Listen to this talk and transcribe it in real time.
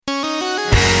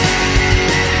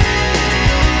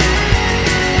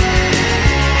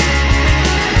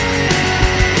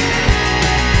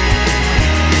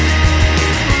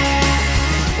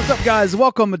guys?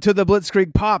 Welcome to the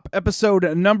Blitzkrieg Pop, episode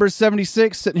number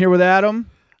 76. Sitting here with Adam.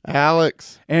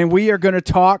 Alex. And we are going to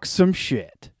talk some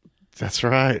shit. That's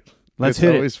right. Let's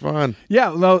hit it. It's always fun. Yeah,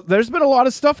 well, there's been a lot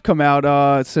of stuff come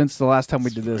out since the last time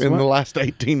we did this. In the last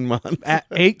 18 months.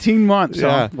 18 months.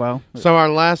 Yeah. So our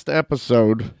last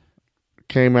episode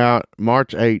came out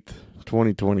March 8th,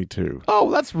 2022.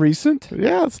 Oh, that's recent.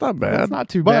 Yeah, it's not bad. That's not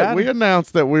too but bad. We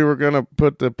announced that we were going to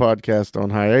put the podcast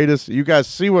on hiatus. You guys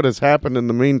see what has happened in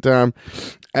the meantime.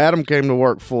 Adam came to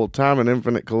work full-time at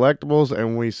Infinite Collectibles,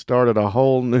 and we started a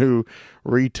whole new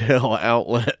retail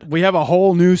outlet. We have a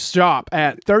whole new shop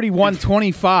at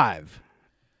 3125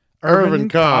 Irvin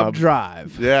Cobb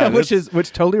Drive. Yeah,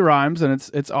 which totally rhymes, and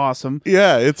it's awesome.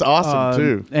 Yeah, it's awesome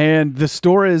too. And the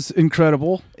store is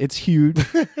incredible. It's huge.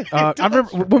 I remember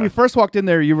when we first walked in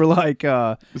there, you were like,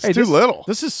 it's hey, too little.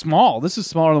 This is small. This is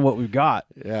smaller than what we've got.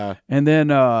 Yeah. And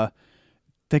then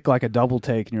take like a double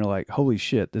take, and you're like, holy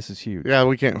shit, this is huge. Yeah,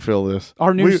 we can't fill this.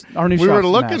 Our new We were shop's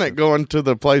looking massive. at going to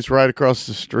the place right across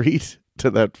the street. To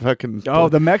that fucking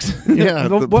the Mexican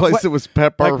the place that was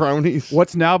pepperonis.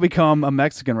 What's now become a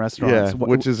Mexican restaurant. Yeah,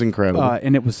 which is incredible.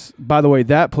 And it was, by the way,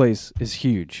 that place is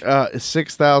huge.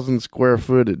 6,000 square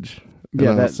footage. And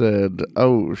Yeah, I said,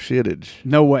 oh shitage.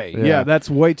 No way. Yeah. Yeah, that's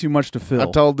way too much to fill. I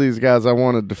told these guys I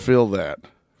wanted to fill that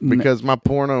because my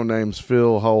porno name's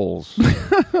Phil Holes.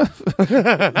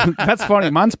 That's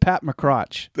funny. Mine's Pat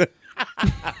McCrotch.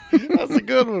 That's a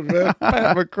good one, man.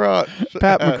 Pat McCrotch.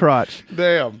 Pat McCrotch.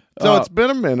 Damn. So it's been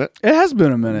a minute. It has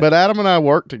been a minute. But Adam and I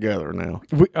work together now.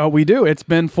 We do. It's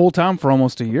been full time for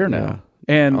almost a year now.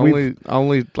 And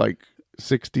only like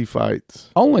 60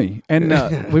 fights.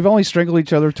 And we've only strangled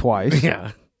each other twice.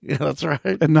 Yeah. Yeah, that's right.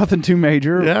 And nothing too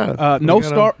major. Yeah.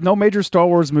 No major Star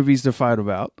Wars movies to fight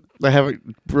about. They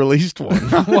haven't released one.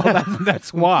 Well,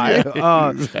 that's why.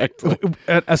 Yeah, exactly.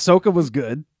 Ahsoka was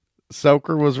good.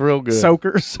 Soaker was real good.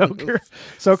 Soaker Insider.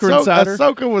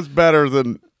 Ahsoka was better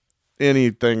than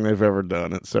anything they've ever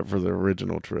done except for the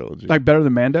original trilogy. Like better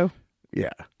than Mando?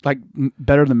 Yeah. Like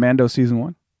better than Mando season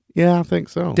 1? Yeah, I think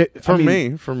so. For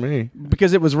me.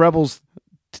 Because it was Rebels.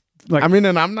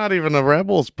 And I'm not even a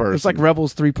Rebels person. It's like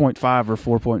Rebels 3.5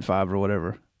 or 4.5 or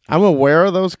whatever. I'm aware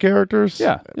of those characters.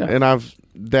 Yeah. And I've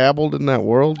dabbled in that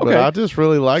world, but I just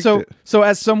really liked it. So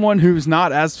as someone who's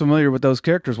not as familiar with those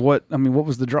characters, what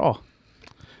was the draw?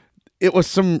 It was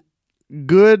some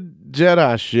good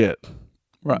Jedi shit.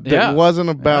 Right. That wasn't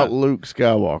about Luke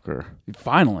Skywalker.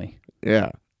 Finally.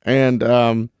 Yeah. And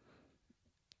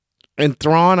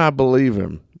Thrawn, I believe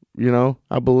him. You know,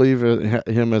 I believe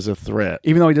him as a threat.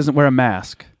 Even though he doesn't wear a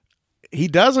mask. He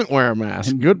doesn't wear a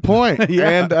mask. Good point. Yeah.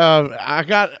 And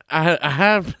I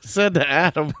have said to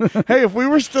Adam, hey, if we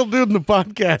were still doing the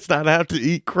podcast, I'd have to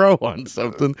eat crow on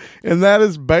something. And that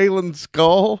is Balin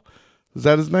Skull. Is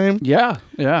that his name? Yeah.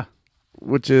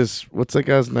 Which is, what's that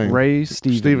guy's name? Ray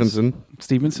Stevenson.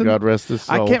 God rest his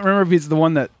soul. I can't remember if he's the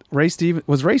one that Ray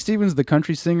Stevens the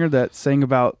country singer that sang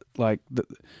about like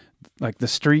the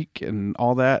streak and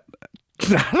all that.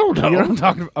 I don't know. You know what I'm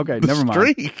talking about? Okay, never mind.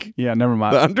 Streak? Yeah, never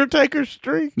mind. The Undertaker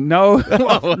streak? No,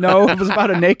 no, it was about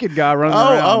a naked guy running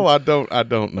around. Oh, I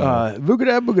don't know.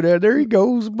 Booga-da, there he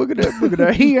goes.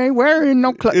 Booga-da. He ain't wearing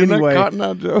no clothes. Anyway. That Cotton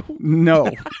Eye Joe?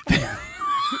 No.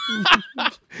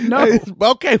 No. Hey,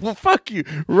 okay, well, fuck you.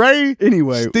 Ray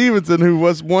Stevenson, who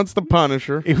was once the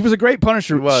Punisher. He was a great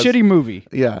Punisher. Shitty movie.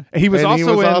 Yeah. He was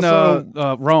also in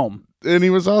Rome. And he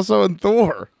was also in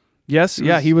Thor. Yes,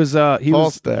 yeah, he was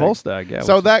Volstagg. Yeah,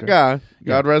 so that guy,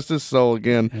 God rest his soul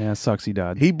again. Yeah, sucks he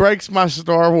died. He breaks my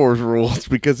Star Wars rules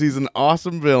because he's an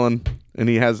awesome villain and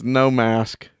he has no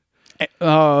mask.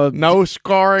 No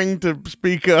scarring to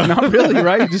speak of. Not really,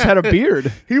 right? He just had a beard.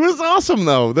 He was awesome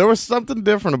though. There was something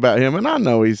different about him, and I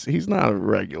know he's not a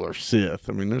regular Sith.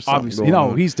 I mean, there's something going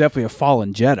on. He's definitely a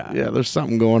fallen Jedi. Yeah, there's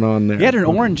something going on there. He had an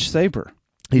orange saber.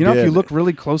 If you look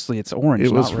really closely, it's orange.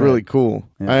 It was not really red. cool.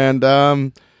 Yeah.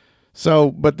 And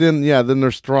but then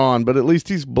there's Thrawn, but at least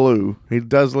he's blue. He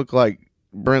does look like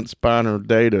Brent Spiner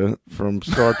Data from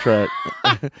Star Trek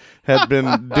had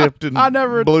been dipped in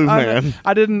blue man.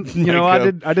 I didn't,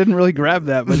 I didn't really grab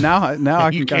that, but now I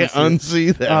can you can't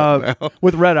unsee that now.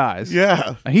 With red eyes.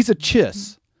 Yeah, he's a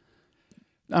chiss.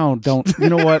 Oh, don't. You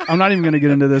know what? I'm not even going to get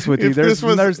into this with you.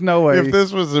 There's no way. If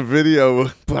this was a video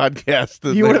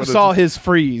podcast, you would have saw his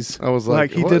freeze. I was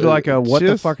like he did like a, what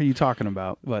the fuck are you talking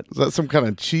about? But is that some kind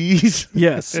of cheese?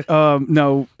 Yes.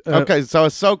 No. Okay, so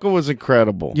Ahsoka was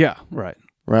incredible. Yeah, right.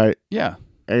 Right? Yeah.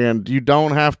 And you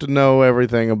don't have to know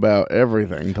everything about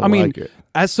everything to like it.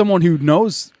 As someone who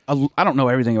knows, I don't know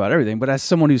everything about everything, but as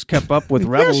someone who's kept up with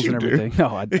Rebels and everything.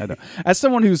 No, I don't. As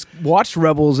someone who's watched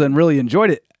Rebels and really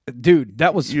enjoyed it, dude,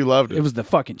 that was You loved it. It was the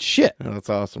fucking shit. Oh, that's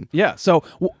awesome. Yeah. So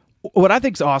what I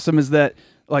think's awesome is that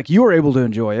like you were able to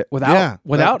enjoy it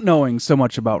without knowing so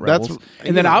much about Rebels,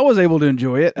 and then I was able to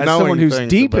enjoy it as someone who's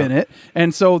deep in it,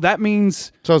 and so that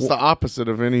means it's the opposite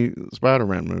of any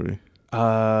Spider-Man movie.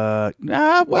 I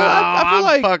feel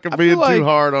like fucking being too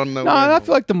hard on the. No, I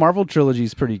feel like the Marvel trilogy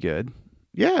is pretty good.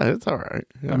 Yeah, it's all right.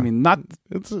 Yeah. I mean, not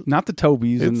the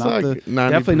Tobys and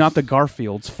definitely not the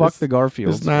Garfields. Fuck the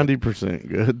Garfields. It's 90%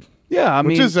 good. Yeah, I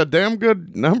mean, which is a damn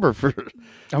good number for.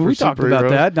 We talked about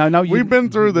that. Now we've been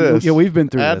through this. Yeah, we've been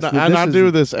through this. And I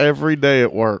do this every day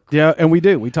at work. Yeah, and we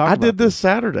do. We talk. I did this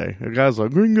Saturday. The guy's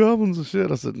like Green Goblins and shit.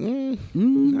 I said,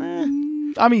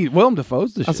 I mean, Willem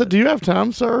Dafoe's the shit. I said, do you have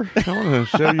time, sir? I want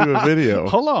to show you a video.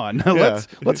 Hold on. Yeah.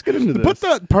 Let's get into this. Put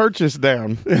that purchase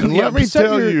down. And let me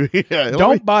tell you.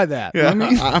 Don't buy that. Yeah,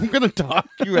 I'm going to talk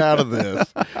you out of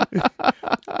this.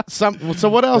 So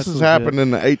what else has happened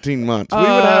in the 18 months? We would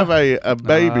have a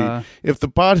baby if the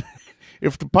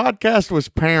podcast was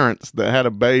parents that had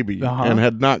a baby and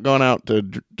had not gone out to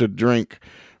drink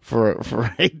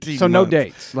for 18 so months. No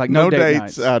dates. Like no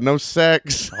dates, no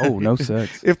sex. Oh, no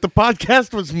sex. If the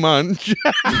podcast was Munch. Shout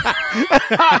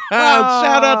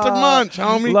out to Munch,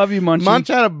 homie. Love you, Munch. Munch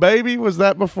had a baby. Was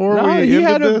that before we he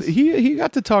ended this? He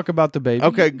got to talk about the baby.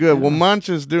 Okay, good. Well, Munch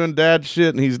is doing dad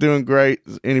shit, and he's doing great.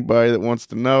 Anybody that wants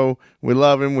to know, we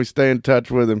love him. We stay in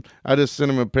touch with him. I just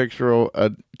sent him a picture of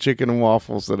a chicken and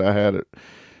waffles that I had at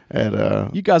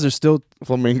you guys are still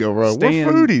Flamingo Road. We're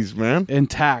foodies, man.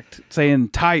 Intact, staying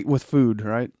tight with food,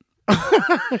 right?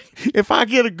 If I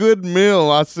get a good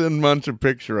meal, I send Munch a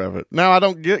picture of it. Now I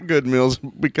don't get good meals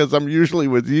because I'm usually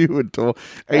with you until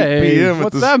 8 p.m.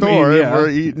 at the store, and we're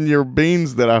eating your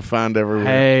beans that I find everywhere.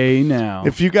 Hey, now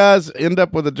if you guys end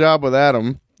up with a job with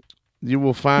Adam, you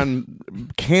will find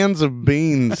cans of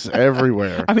beans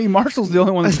everywhere. I mean, Marshall's the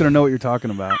only one that's going to know what you're talking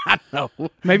about. I know.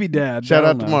 Maybe Dad. Shout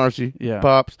out to Marshy. Yeah.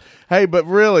 Pops. Hey, but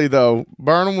really, though,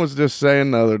 Burnham was just saying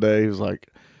the other day, he was like,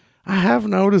 I have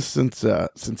noticed since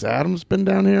Adam's been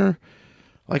down here,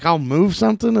 like I'll move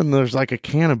something and there's like a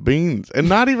can of beans and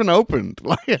not even opened,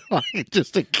 like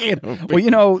just a can of beans. Well,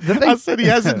 you know, I said he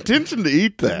has intention to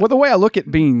eat that. Well, the way I look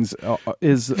at beans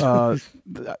is a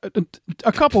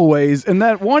couple ways, and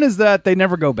that one is that they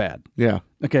never go bad. Yeah.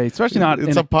 Okay, especially not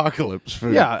it's apocalypse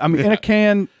food. Yeah, I mean, in a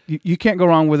can, you can't go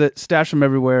wrong with it. Stash them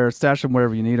everywhere. Stash them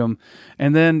wherever you need them.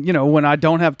 And then, you know, when I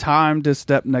don't have time to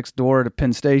step next door to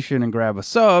Penn Station and grab a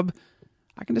sub,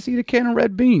 I can just eat a can of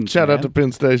red beans. Shout out to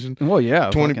Penn Station. Well, yeah,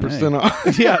 20%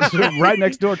 off. Yeah, right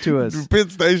next door to us.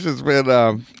 Penn Station's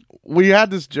been. We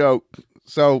had this joke.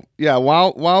 So yeah,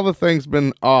 while the thing's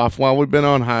been off, while we've been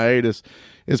on hiatus,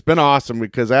 it's been awesome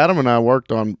because Adam and I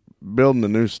worked on building a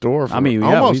new store for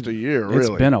almost a year. Really,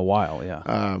 it's been a while.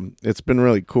 Yeah, it's been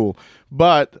really cool.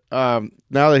 But now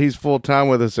that he's full time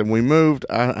with us and we moved,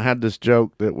 I had this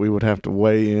joke that we would have to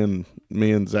weigh in,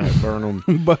 me and Zach Burnham,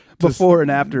 before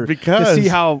and after, because to see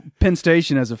how Penn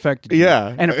Station has affected you,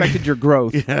 and affected your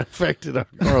growth. Yeah, affected our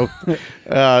growth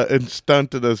and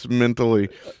stunted us mentally.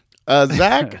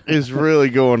 Zach is really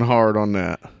going hard on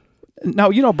that.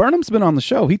 Now, you know, Burnham's been on the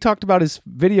show. He talked about his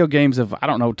video games of, I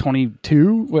don't know,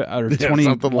 22 or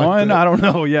 21. Like I don't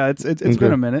know. Yeah, it's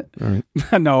been a minute. Right.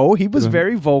 No, he was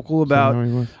very vocal about,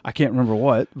 I can't remember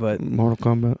what, but. Mortal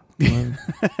Kombat.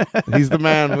 He's the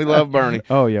man. We love Bernie.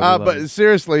 Oh, yeah. But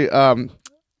seriously,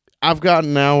 I've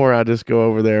gotten now where I just go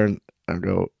over there and I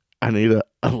go, I need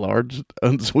a large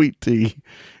unsweet tea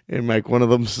and make one of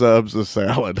them subs a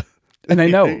salad. And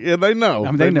they know. Yeah, they know.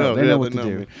 I mean, they know what to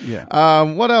do. Me. Yeah.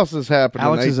 What else has happened?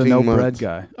 Alex is a no bread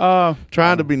guy.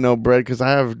 Trying to be no bread because I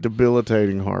have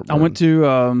debilitating heartburn. I went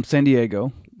to San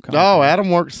Diego. Adam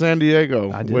worked San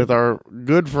Diego with our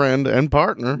good friend and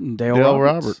partner Dale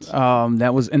Roberts.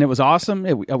 It was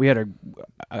awesome. We had a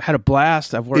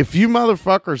blast. If you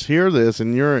motherfuckers hear this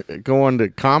and you're going to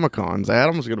Comic-Cons,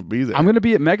 Adam's going to be there. I'm going to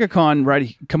be at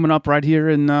MegaCon coming up right here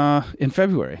in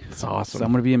February. That's awesome. So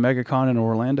I'm going to be in MegaCon in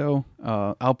Orlando.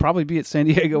 I'll probably be at San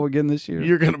Diego again this year.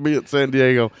 You're going to be at San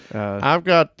Diego. I've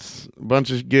got a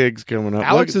bunch of gigs coming up.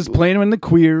 Alex is playing in the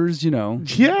Queers, you know.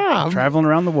 Yeah. Traveling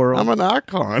around the world. I'm an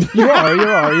icon. You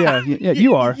are. Yeah,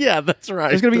 you are. Yeah, that's right.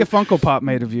 There's going to be a Funko Pop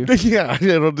made of you. Yeah,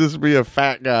 it'll just be a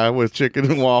fat guy with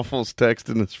chicken and waffles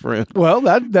texting his friend. Well,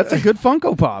 that's a good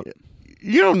Funko Pop.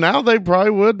 You know, now they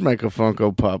probably would make a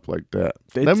Funko Pop like that.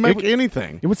 They'd make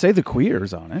anything. It would say the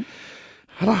Queers on it.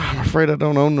 I'm afraid I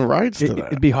don't own the rights to that.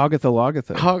 It'd be Hogatha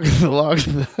Logatha.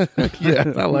 Hogatha Logatha.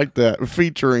 Yeah, I like that.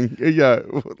 Featuring,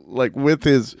 like with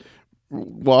his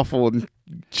waffle and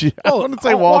I want to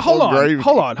say waffle gravy.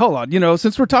 Hold on. You know,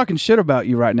 since we're talking shit about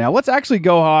you right now, let's actually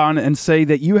go on and say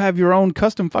that you have your own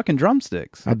custom fucking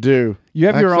drumsticks. I do. You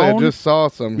have your own? I just saw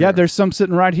some. Yeah, here. there's some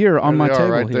sitting right here on my table.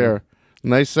 Right there.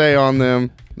 And they say on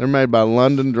them, they're made by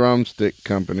London Drumstick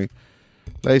Company.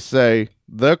 They say,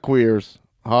 the Queers,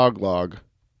 Hog Log.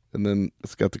 And then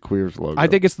it's got the Queers logo. I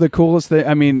think it's the coolest thing.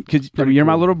 I mean, you're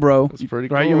my little bro. It's pretty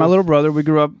right? cool. You're my little brother. We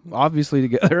grew up, obviously,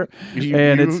 together.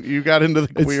 You got into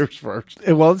the Queers first.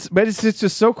 Well, it's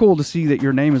just so cool to see that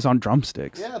your name is on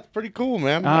drumsticks. Yeah, it's pretty cool,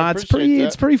 man.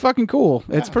 It's pretty fucking cool.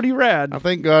 Yeah. It's pretty rad. I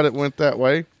thank God it went that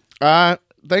way.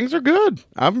 Things are good.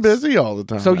 I'm busy all the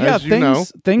time. So yeah,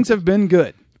 things have been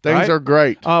good. Things are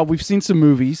great. We've seen some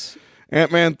movies.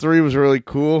 Ant-Man 3 was really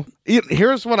cool.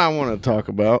 Here's what I want to talk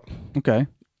about. Okay.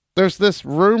 There's this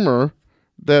rumor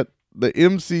that the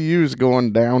MCU is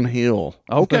going downhill.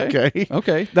 Okay.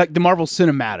 Like the Marvel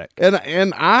Cinematic.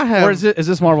 And I have... Or is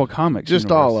this Marvel Comics? Just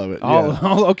universe? All of it.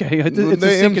 All okay. It's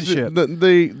a sinking ship.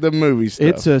 The movie stuff.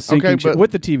 It's a sinking ship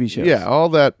with the TV shows. Yeah, all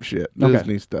that shit.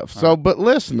 Disney stuff. So, but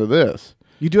listen to this.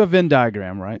 You do a Venn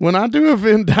diagram, right? When I do a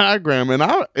Venn diagram, and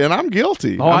I'm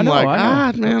guilty. I'm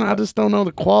I know. Man, I just don't know.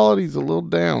 The quality's a little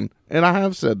down. And I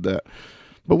have said that.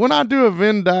 But when I do a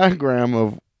Venn diagram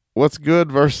of what's good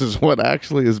versus what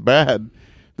actually is bad,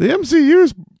 the MCU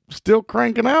is still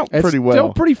cranking out pretty well.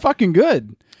 Still pretty fucking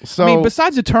good. So, I mean,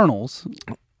 besides Eternals,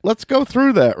 let's go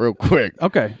through that real quick.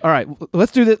 Okay, all right.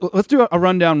 Let's do this. Let's do a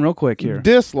rundown real quick here.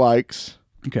 Dislikes.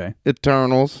 Okay.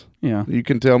 Eternals. Yeah. You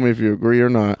can tell me if you agree or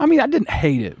not. I mean, I didn't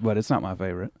hate it, but it's not my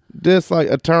favorite. Dislike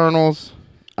Eternals.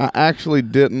 I actually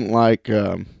didn't like.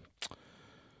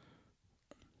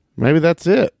 Maybe that's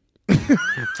it.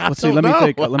 Let's see. Let me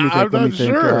think.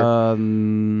 Sure.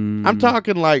 I'm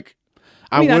talking like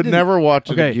I would never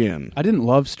watch it again. I didn't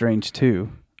love Strange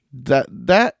 2.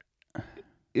 That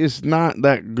is not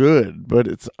that good, but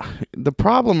it's the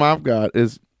problem I've got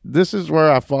is this is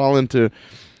where I fall into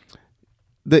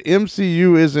the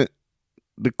MCU isn't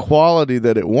the quality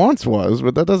that it once was,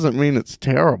 but that doesn't mean it's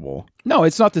terrible. No,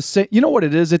 it's not the same. You know what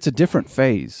it is? It's a different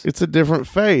phase. It's a different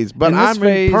phase. But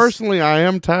personally, I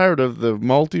am tired of the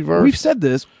multiverse. We've said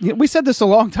this. We said this a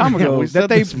long time ago that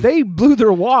they blew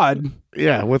their wad.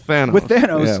 Yeah, with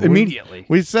Thanos. Immediately.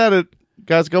 We said it.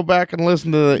 Guys, go back and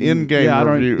listen to the Endgame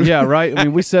review. Yeah, right. I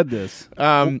mean, we said this.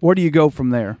 Where do you go from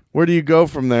there?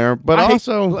 But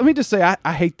let me just say,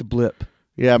 I hate the blip.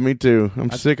 Yeah, me too.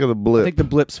 I'm sick of the blip. I think the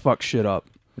blips fuck shit up.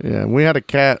 Yeah, we had a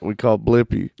cat we called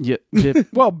Blippy. Yeah,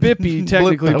 well, Bippy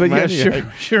technically, but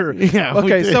yeah, sure. Yeah.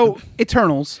 Okay, so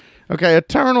Eternals. Okay,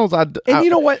 Eternals. You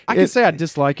know what? I can say I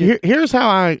dislike it. Here's how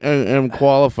I am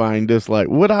qualifying dislike.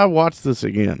 Would I watch this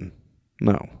again?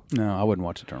 No. No, I wouldn't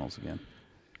watch Eternals again.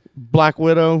 Black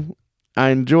Widow. I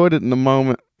enjoyed it in the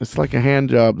moment. It's like a hand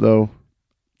job, though.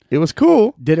 It was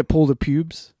cool. Did it pull the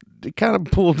pubes? It kind of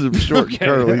pulled the short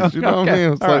curlies. You know what I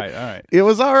mean? It's all right. It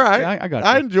was all right. Yeah, I got you.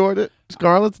 I enjoyed it.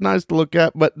 Scarlet's nice to look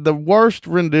at, but the worst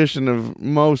rendition of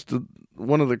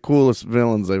one of the coolest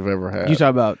villains they've ever had. You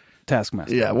talk about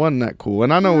Taskmaster. Yeah, it wasn't that cool.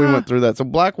 And I know we went through that. So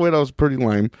Black Widow's pretty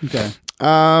lame. Okay.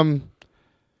 But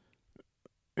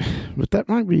that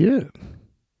might be it.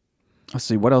 Let's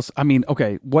see. What else? I mean,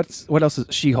 okay, what else is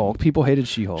She-Hulk? People hated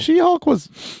She-Hulk. She-Hulk was...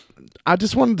 I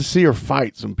just wanted to see her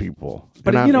fight some people.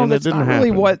 But that's not really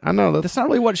what... I know. That's not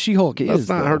really what She-Hulk is. That's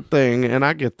not her thing, and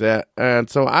I get that. And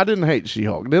so I didn't hate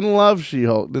She-Hulk. Didn't love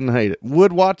She-Hulk. Didn't hate it.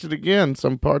 Would watch it again,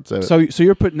 some parts of it. So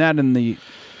you're putting that in the...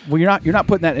 Well, you're not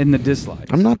putting that in the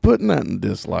dislikes. I'm not putting that in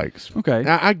dislikes. Okay.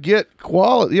 I get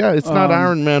quality. Yeah, it's not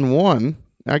Iron Man 1.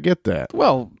 I get that.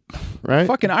 Well... Right?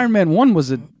 Fucking Iron Man 1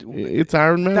 was It's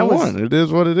Iron Man 1. It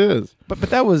is what it is. But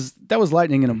that was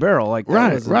lightning in a barrel. Like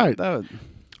right.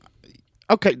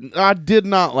 Okay, I did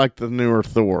not like the newer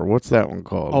Thor. What's that one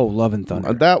called? Oh, Love and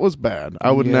Thunder. That was bad.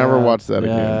 I would never watch that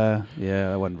again.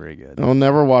 Yeah, that wasn't very good. I'll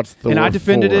never watch Thor. And I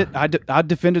defended 4. it. I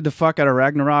defended the fuck out of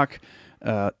Ragnarok.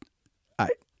 The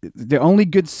only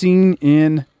good scene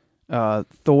in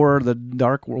Thor: The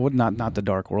Dark World, not the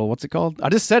Dark World. What's it called? I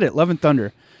just said it. Love and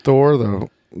Thunder. Thor, the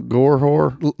Gore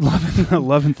whore.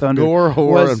 Love and Thunder. Gore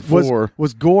whore and 4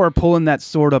 was Gore pulling that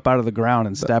sword up out of the ground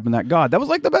and stabbing that god. That was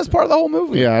like the best part of the whole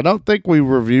movie. Yeah, I don't think we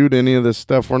reviewed any of this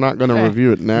stuff. We're not going to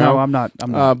review it now. No, I'm not.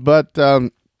 But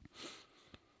the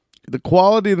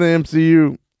quality of the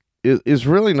MCU is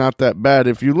really not that bad.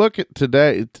 If you look at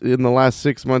today, in the last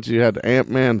 6 months, you had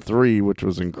Ant-Man 3, which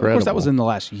was incredible. Of course, that was in the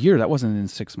last year. That wasn't in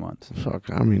 6 months. Fuck,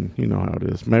 I mean, you know how it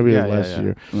is. Maybe last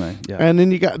year. Right, yeah. And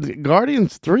then you got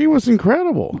Guardians 3 was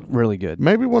incredible. Really good.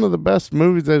 Maybe one of the best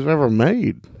movies they've ever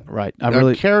made. Right.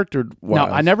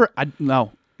 Character-wise.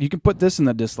 No, you can put this in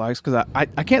the dislikes because I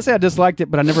can't say I disliked it,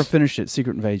 but I never finished it,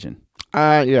 Secret Invasion.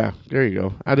 Yeah, there you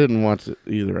go. I didn't watch it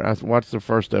either. I watched the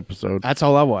first episode. That's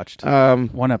all I watched.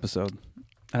 1 episode.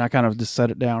 And I kind of just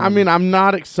set it down. I mean, I'm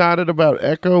not excited about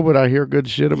Echo, but I hear good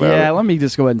shit about it. Yeah, let me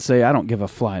just go ahead and say I don't give a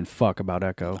flying fuck about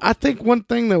Echo. I think one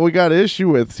thing that we got issue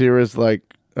with here is like...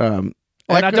 and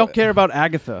I don't care about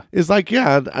Agatha. It's like,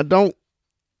 yeah, I don't...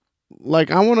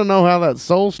 Like, I want to know how that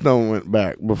Soul Stone went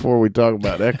back before we talk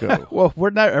about Echo. Well, we're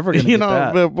not ever going to get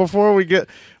that. But before we get...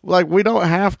 Like, we don't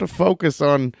have to focus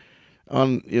on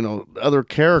other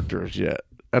characters yet.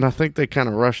 And I think they kind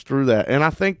of rushed through that. And I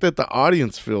think that the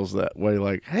audience feels that way.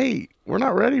 Like, hey, we're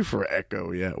not ready for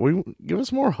Echo yet. Give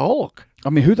us more Hulk.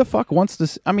 I mean, who the fuck wants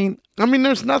this? I mean,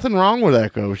 there's nothing wrong with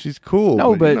Echo. She's cool.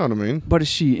 No, but you know what I mean. But is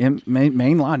she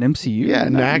mainline MCU? Yeah,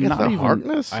 and Agatha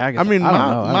Harkness. I don't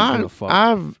know.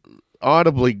 I've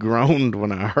audibly groaned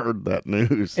when I heard that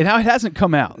news. And how it hasn't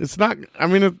come out. It's not. I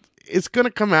mean, it's going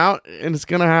to come out and it's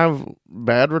going to have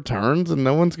bad returns, and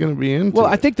no one's going to be into it. Well,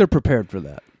 I think they're prepared for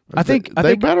that. I think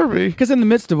they better be, because in the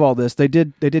midst of all this, they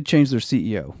did change their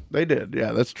CEO. They did,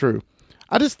 yeah, that's true.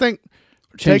 I just think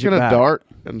taking a dart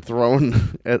and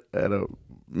throwing at a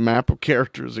map of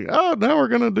characters. Now we're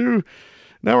gonna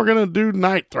do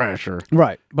Night Thrasher,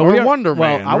 right? But or Wonder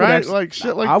Man, right? Like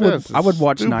shit like this. I would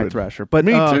watch Stupid. Night Thrasher, but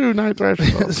me too. Night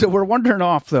Thrasher. So we're wandering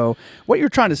off though. What you're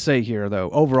trying to say here, though,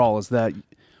 overall, is that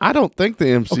I don't think the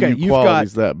MCU quality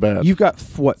is that bad. You've got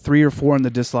 3 or 4 in the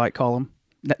dislike column.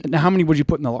 Now, how many would you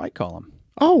put in the like column?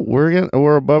 Oh,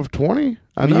 we're above 20.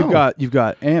 I know. You've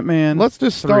got Ant-Man. Let's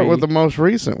just start with the most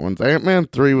recent ones. Ant-Man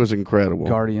 3 was incredible.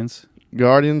 Guardians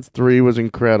 3 was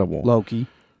incredible.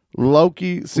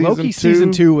 Loki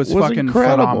season 2 was fucking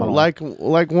incredible. Phenomenal.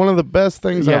 Like one of the best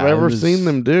things I've ever seen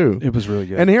them do. It was really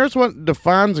good. And here's what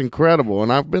defines incredible.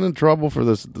 And I've been in trouble for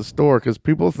this at the store because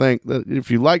people think that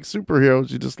if you like superheroes,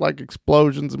 you just like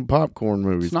explosions and popcorn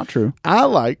movies. It's not true. I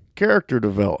like character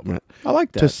development. I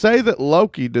like that. To say that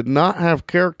Loki did not have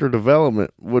character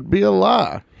development would be a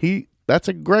lie. That's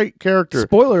a great character.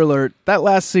 Spoiler alert, that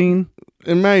last scene,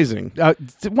 amazing.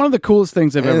 One of the coolest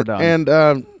things they've ever done.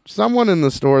 And someone in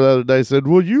the store the other day said,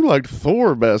 well, you liked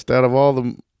Thor best out of all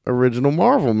the original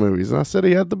Marvel movies. And I said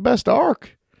he had the best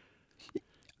arc.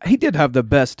 He did have the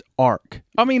best arc.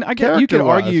 I mean, I guess you could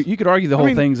argue the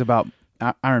whole thing's about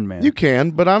Iron Man. You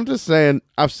can, but I'm just saying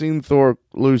I've seen Thor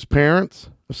lose parents.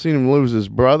 I've seen him lose his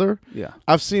brother. Yeah.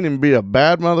 I've seen him be a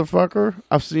bad motherfucker.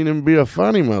 I've seen him be a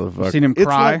funny motherfucker. I've seen him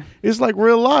cry. It's like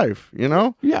real life, you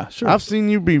know? Yeah, sure. I've seen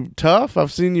you be tough.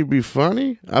 I've seen you be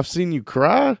funny. I've seen you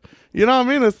cry. You know what I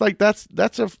mean? It's like that's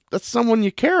someone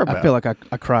you care about. I feel like I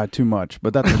cried too much,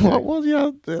 but that's okay. well,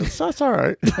 yeah, that's all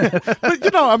right.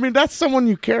 But that's someone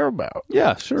you care about.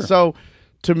 Yeah, sure. So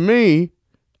to me,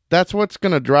 that's what's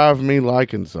going to drive me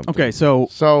liking something. Okay, so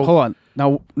hold on.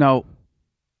 Now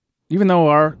even though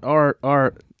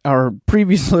our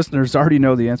previous listeners already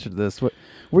know the answer to this, where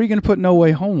are you going to put No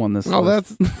Way Home on this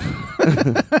list? That's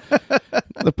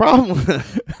the problem.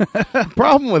 The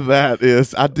problem with that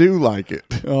is I do like it.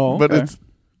 Oh, okay. But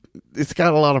it's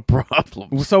got a lot of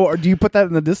problems. So do you put that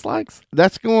in the dislikes?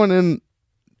 That's going in.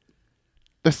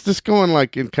 That's just going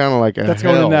like in kind of like a that's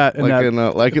hell. Going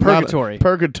in purgatory.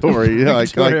 Purgatory. Yeah,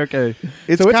 okay.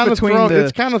 It's kind of thrown.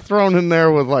 It's kind of thrown in there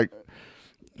with like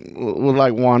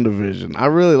WandaVision. I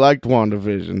really liked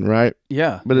WandaVision, right?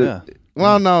 Yeah. But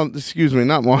no, excuse me,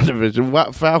 not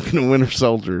WandaVision. Falcon and Winter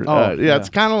Soldier. It's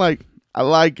kind of like I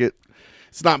like it.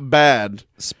 It's not bad.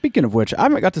 Speaking of which, I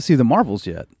haven't got to see the Marvels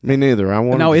yet. Me neither. I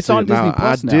want. No, it's on Disney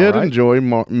Plus now. I did enjoy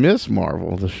Miss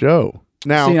Marvel, the show.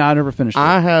 Now, see, I never finished it.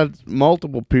 I had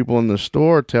multiple people in the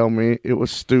store tell me it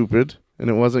was stupid and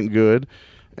it wasn't good,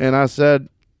 and I said,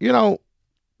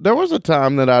 there was a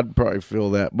time that I'd probably feel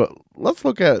that, but let's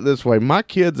look at it this way. My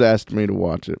kids asked me to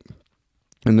watch it,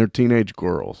 and they're teenage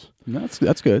girls. That's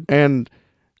good. And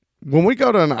when we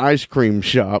go to an ice cream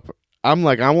shop, I'm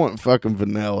like, I want fucking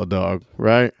vanilla, dog,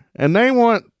 right? And they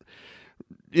want,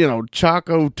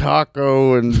 Choco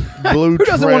Taco and Blue Who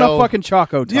doesn't want a fucking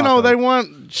Choco Taco? They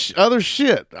want other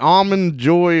shit. Almond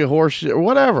Joy, horse shit, or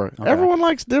whatever. Okay. Everyone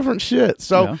likes different shit.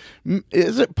 So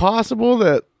is it possible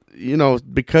that,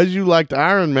 because you liked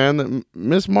Iron Man, that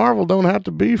Miss Marvel don't have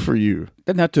to be for you?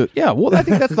 Doesn't have to. Yeah, well, I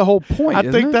think that's the whole point.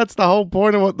 I think that's the whole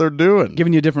point of what they're doing.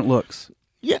 Giving you different looks.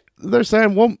 Yeah, they're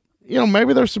saying, well,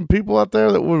 maybe there's some people out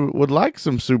there that would like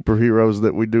some superheroes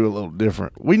that we do a little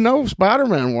different. We know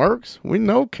Spider-Man works. We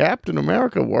know Captain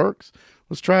America works.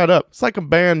 Let's try it up. It's like a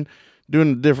band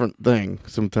doing a different thing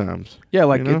sometimes. Yeah,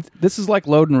 like this is like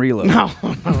load and reload. No,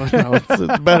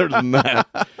 it's better than that.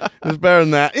 It's better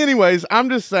than that. Anyways, I'm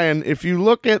just saying, if you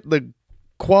look at the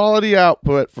quality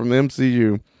output from the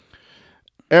MCU,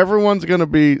 everyone's going to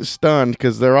be stunned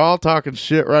because they're all talking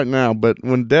shit right now. But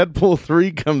when Deadpool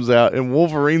 3 comes out and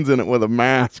Wolverine's in it with a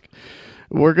mask,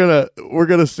 we're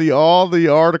gonna see all the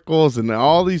articles and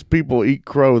all these people eat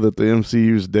crow that the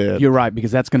MCU's dead. You're right,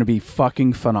 because that's going to be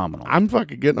fucking phenomenal. I'm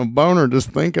fucking getting a boner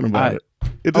just thinking about it.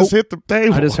 It just hit the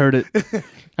table. I just heard it.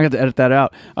 I got to edit that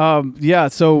out. Yeah,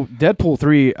 so Deadpool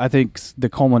 3, I think, the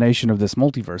culmination of this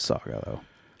multiverse saga, though.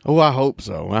 Oh, I hope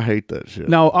so. I hate that shit.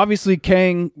 Now, obviously,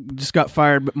 Kang just got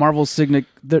fired, but Marvel's signaling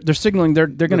they're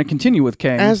going to continue with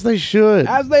Kang, as they should.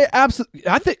 As they absolutely,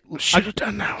 I think should have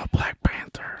done that with Black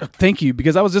Panther. Thank you,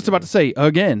 because I was just about to say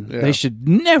again, they should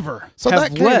never have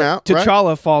that came let out, T'Challa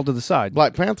right? fall to the side.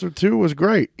 Black Panther 2 was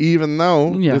great, even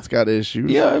though it's got issues.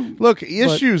 Yeah, look,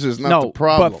 issues is not the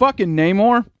problem. But fucking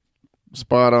Namor,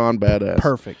 spot on, badass,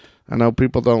 perfect. I know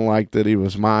people don't like that he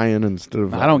was Mayan instead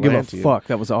of I don't give a Atlantean. fuck.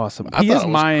 That was awesome. He is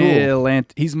Cool.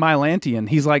 He's Mylantian.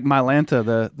 He's like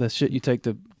Mylanta, the shit you take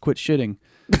to quit shitting.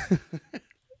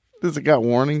 Does it got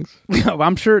warnings?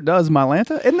 I'm sure it does.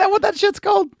 Mylanta? Isn't that what that shit's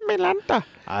called? Mylanta.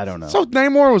 I don't know. So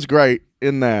Namor was great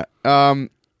in that. I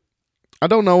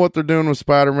don't know what they're doing with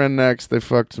Spider-Man next. They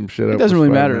fucked some shit up. It doesn't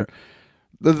really Spider-Man. matter.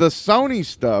 The Sony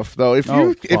stuff, though, if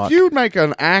you make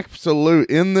an absolute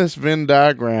in this Venn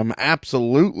diagram,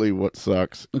 absolutely what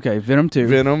sucks. Okay, Venom 2.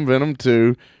 Venom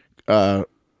 2.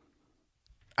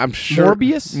 I'm sure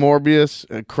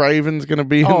Morbius. Craven's going to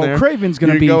be in there. Oh, Craven's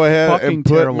going to be go ahead fucking and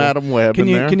put terrible. Madam Web in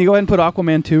there. Can you go ahead and put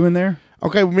Aquaman 2 in there?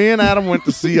 Okay, me and Adam went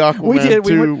to see Aquaman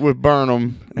 2 with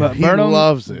Burnham. But he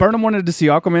loves it. Burnham wanted to see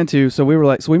Aquaman 2, so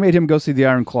we made him go see the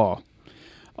Iron Claw.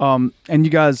 And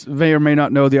you guys may or may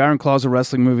not know the Iron Claw is a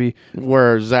wrestling movie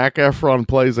where Zac Efron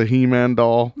plays a He-Man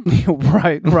doll.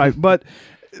 right. But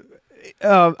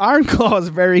Iron Claw is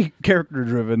very character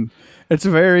driven. It's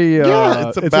very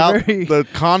it's about the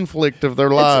conflict of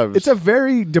their lives. It's a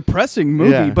very depressing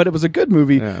movie, but it was a good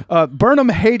movie. Yeah. Burnham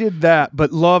hated that,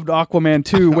 but loved Aquaman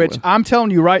 2, which I'm telling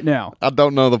you right now, I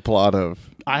don't know the plot of.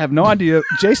 I have no idea.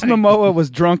 Jason Momoa was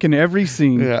drunk in every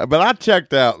scene. Yeah, but I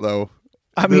checked out though.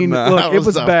 I mean, look, it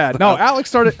was bad. No,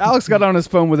 Alex got on his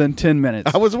phone within 10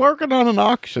 minutes. I was working on an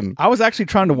auction. I was actually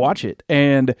trying to watch it,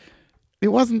 and it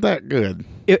wasn't that good.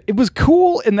 It was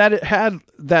cool in that it had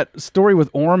that story with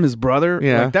Orm, his brother.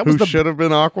 Yeah, like, that was should have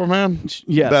been Aquaman.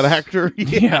 Yes, that actor.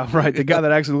 Yeah, right. The guy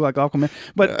that actually looked like Aquaman.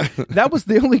 But that was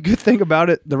the only good thing about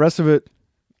it. The rest of it,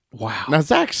 wow. Now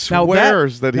Zach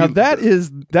swears that that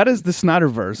is the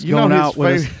Snyderverse going out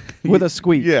with a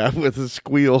squeak. Yeah, with a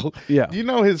squeal. Yeah. You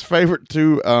know his favorite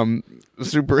two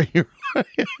superhero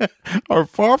are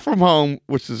Far From Home,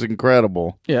 which is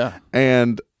incredible. Yeah,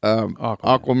 and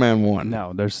Aquaman 1.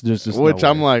 No, there's just which no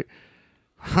I'm like,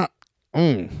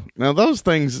 now those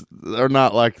things are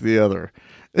not like the other.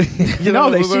 They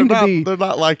seem to be. They're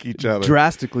not like each other.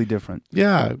 Drastically different.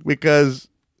 Yeah, because,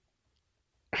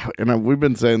 and we've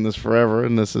been saying this forever,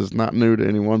 and this is not new to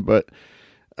anyone, but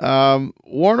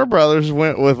Warner Brothers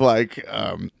went with like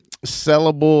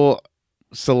sellable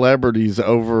celebrities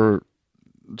over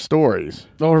stories,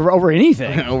 over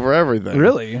anything, over everything.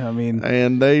 Really, I mean,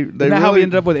 and they isn't that how we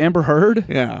ended up with Amber Heard?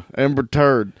 Yeah, Amber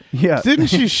Turd. Yeah, didn't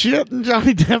she shit in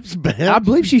Johnny Depp's bed? I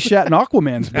believe she shat in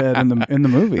Aquaman's bed in the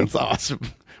movie. That's awesome.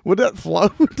 Would that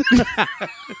float?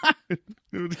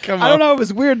 I don't know. It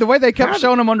was weird the way they kept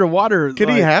showing him underwater. Could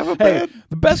he have a bed?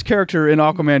 The best character in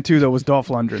Aquaman 2 though was Dolph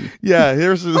Lundgren. Yeah,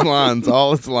 here's his lines.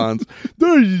 All his lines.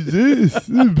 I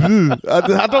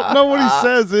don't know what he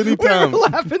says anytime. We were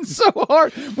laughing so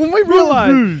hard when we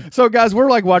realized. So guys, we're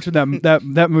like watching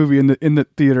that movie in the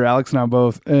theater. Alex and I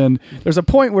both. And there's a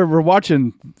point where we're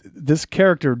watching this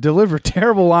character deliver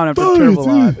terrible line after terrible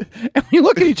line, and we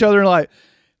look at each other and like,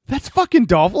 that's fucking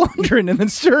Dolph Lundgren. And then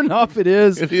sure enough, it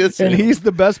is. It is. And he's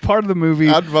the best part of the movie.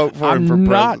 I'd vote for him for president. I'm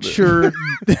not sure.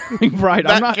 Right.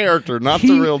 That I'm not, character, not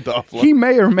the real Dolph Lundgren. He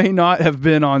may or may not have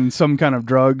been on some kind of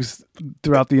drugs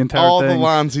throughout the entire all thing. The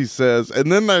lines he says. And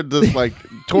then they're just like,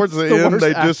 towards the end,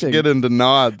 they just get into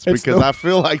nods because I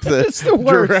feel like the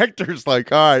director's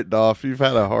like, all right, Dolph, you've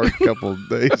had a hard couple of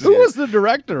days. Who was the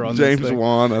director on James this thing?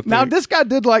 Wan, I think. Now, this guy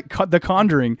did like The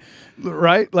Conjuring,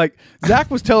 right? Like,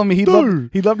 Zach was telling me he'd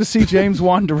love to see James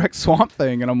Wan direct Swamp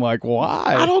Thing, and I'm like,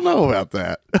 why? I don't know about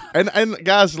that. And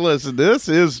guys, listen, this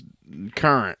is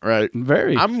current, right?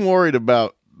 Very. I'm worried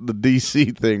about the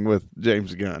DC thing with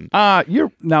James Gunn.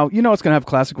 You know it's gonna have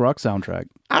classic rock soundtrack.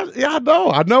 I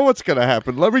know. I know what's gonna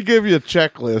happen. Let me give you a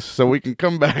checklist so we can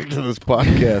come back to this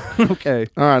podcast. Okay.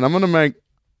 All right. I'm gonna make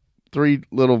 3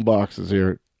 little boxes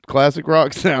here. Classic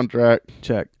rock soundtrack.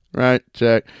 Check. Right.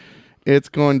 Check. It's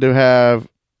going to have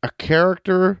a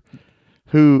character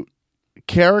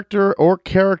or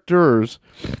characters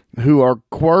who are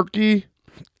quirky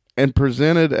and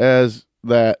presented as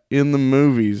that in the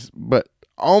movies, but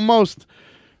almost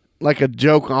like a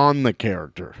joke on the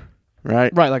character,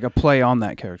 right? Right, like a play on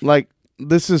that character. Like,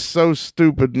 this is so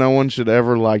stupid, no one should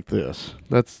ever like this.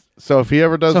 So if he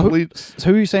ever does So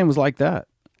who are you saying was like that?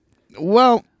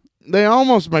 Well, they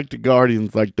almost make the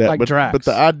Guardians like that, Like Drax. but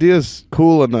the idea's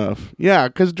cool enough. Yeah,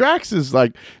 because Drax is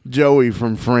like Joey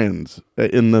from Friends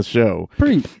in the show.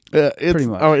 Pretty It's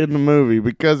much. in the movie,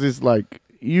 because it's like,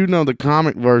 the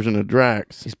comic version of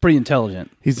Drax. He's pretty intelligent.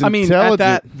 He's I mean,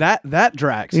 intelligent. that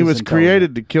Drax. He is was intelligent.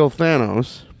 created to kill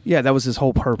Thanos. Yeah, that was his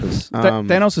whole purpose.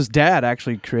 Thanos' dad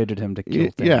actually created him to kill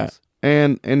Thanos. Yeah,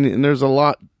 and there's a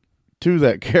lot to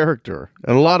that character,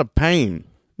 and a lot of pain.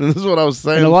 And this is what I was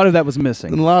saying. And a lot of that was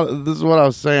missing. This is what I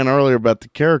was saying earlier about the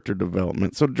character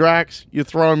development. So Drax, you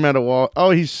throw him at a wall. Oh,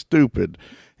 he's stupid.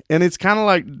 And it's kind of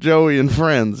like Joey and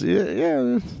Friends.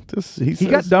 Yeah. He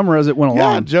got dumber as it went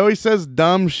Yeah, along. Joey says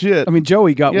dumb shit. I mean,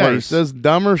 Joey got He worse. says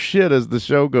dumber shit as the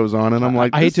show goes on. And I'm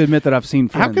like, I hate to admit that I've seen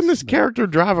Friends. how can this character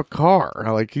drive a car?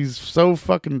 Like, he's so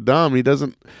fucking dumb. He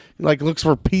doesn't, like, looks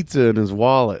for pizza in his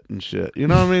wallet and shit. You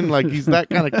know what I mean? Like, he's that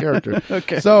kind of character.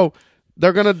 Okay. So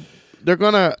they're gonna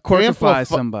Quirkify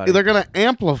somebody. They're gonna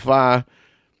amplify.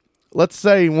 Let's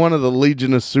say one of the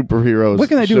Legion of Superheroes. What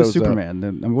can they do with shows up. Superman?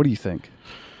 Then? I mean, what do you think?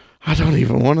 I don't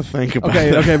even want to think about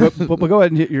Okay, that. okay, but go ahead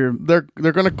and hit your. They're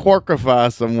gonna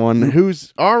quirkify someone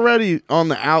who's already on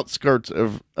the outskirts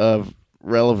of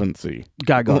relevancy.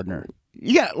 Guy Gardner.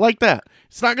 Yeah, like that.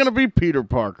 It's not going to be Peter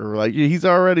Parker. Like, he's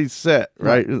already set,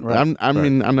 right? Right. I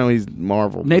mean, I know he's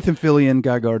Marvel. Nathan Fillion,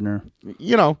 Guy Gardner.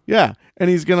 Yeah. And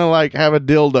he's going to, like, have a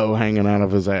dildo hanging out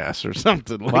of his ass or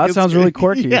something. Like, Well, that sounds really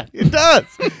quirky. Yeah, it does.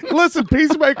 Listen,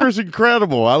 Peacemaker's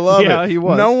incredible. I love it. Yeah, he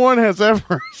was. No one has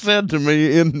ever said to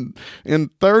me in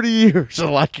 30 years of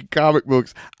liking comic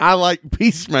books, I like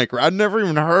Peacemaker. I've never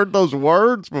even heard those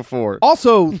words before.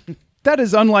 Also, that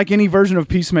is unlike any version of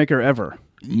Peacemaker ever.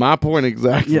 My point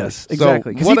exactly. Yes,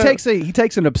 exactly. Because he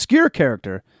takes an obscure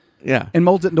character, and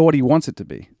molds it into what he wants it to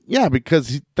be. Yeah, because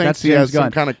he thinks That's he James has some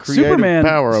Gunn. kind of creative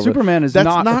power over it. Superman is That's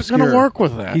not going to work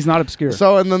with that. He's not obscure.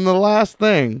 So, and then the last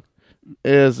thing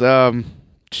is,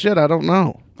 shit, I don't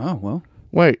know. Oh, well.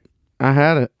 Wait, I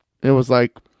had it. It was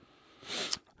like,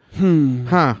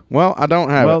 well, I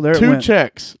don't have it. There Two went.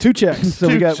 checks. Two checks. So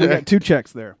we got 2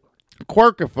 checks there.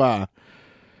 Quirkify.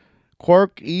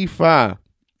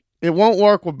 It won't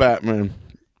work with Batman.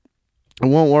 It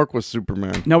won't work with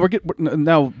Superman.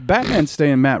 Now Batman's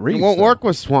staying Matt Reeves. It won't work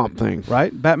with Swamp Thing.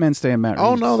 Right? Batman's staying Matt Reeves.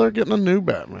 Oh no, they're getting a new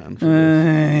Batman. For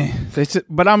this.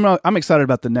 But I'm excited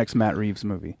about the next Matt Reeves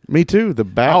movie. Me too. The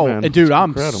Batman. Oh, dude,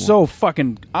 I'm incredible. so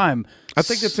fucking. I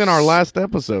think it's in our last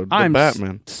episode. The I'm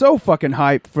Batman. So fucking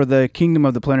hyped for the Kingdom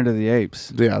of the Planet of the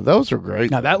Apes. Yeah, those are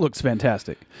great. Now that looks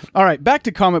fantastic. All right, back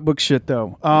to comic book shit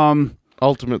though.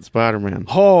 Ultimate Spider-Man.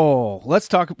 Oh, let's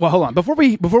talk. Well, hold on. Before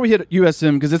we hit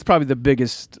USM, because it's probably the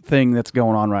biggest thing that's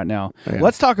going on right now. Yeah.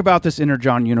 Let's talk about this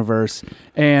Energon universe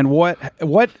and what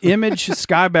Image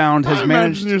Skybound has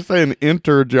managed. You're saying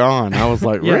Enter John. I was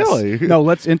like, yes. Really? No,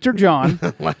 let's enter John.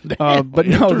 But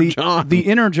no, the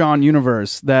Energon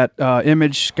universe that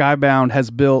Image Skybound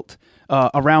has built.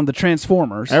 Around the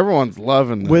Transformers. Everyone's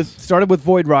loving this. Started with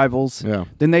Void Rivals. Yeah.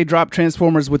 Then they dropped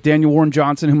Transformers with Daniel Warren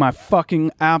Johnson, whom I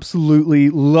fucking absolutely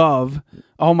love.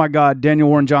 Oh my God, Daniel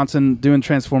Warren Johnson doing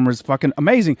Transformers, fucking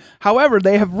amazing. However,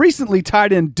 they have recently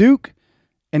tied in Duke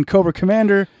and Cobra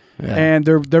Commander, and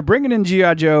they're bringing in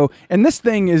G.I. Joe, and this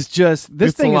thing is just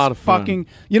it's a lot of fucking.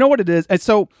 Fun. You know what it is? And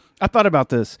so I thought about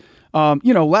this.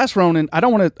 Last Ronin. I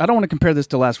don't want to compare this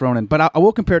to Last Ronin, but I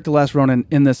will compare it to Last Ronin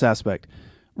in this aspect.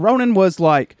 Ronin was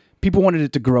like, people wanted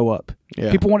it to grow up.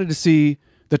 Yeah. People wanted to see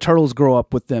the Turtles grow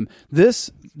up with them. This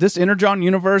Energon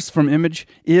universe from Image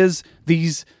is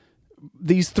these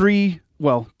three,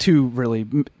 well,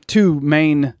 two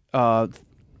main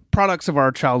products of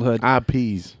our childhood.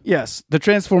 IPs. Yes, the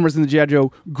Transformers and the G.I.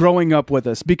 Joe growing up with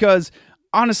us. Because,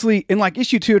 honestly, in like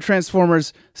issue 2 of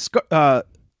Transformers,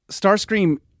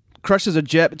 Starscream crushes a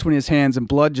jet between his hands and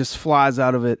blood just flies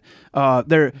out of it.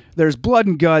 There's blood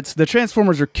and guts. The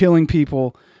Transformers are killing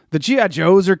people. The G.I.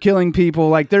 Joes are killing people.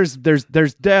 Like there's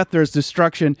death, there's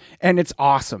destruction, and it's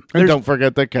awesome. And don't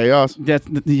forget the chaos.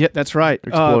 That's right.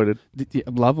 Exploded.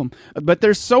 Love them. But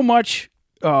there's so much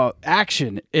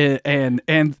action and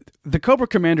the Cobra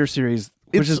Commander series,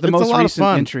 which is the most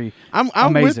recent entry.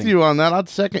 I'm with you on that. I'd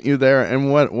second you there.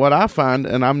 And what I find,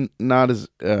 and I'm not as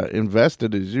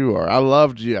invested as you are, I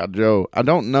love G.I. Joe. I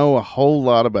don't know a whole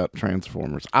lot about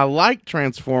Transformers. I like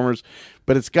Transformers,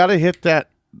 but it's got to hit that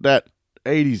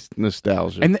 80s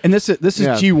nostalgia. And this is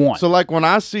G1. So like when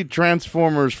I see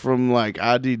Transformers from like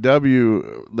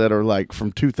IDW that are like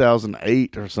from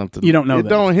 2008 or something, you don't know it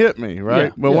don't hit me, right?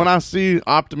 Yeah, but when I see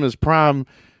Optimus Prime,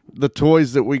 the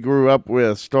toys that we grew up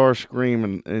with,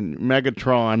 Starscream and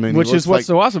Megatron, and which is what's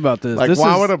so awesome about this. Like, this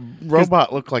why would a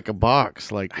robot look like a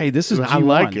box? Like, hey, this is G1. I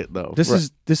like it though. This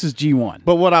is G1.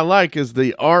 But what I like is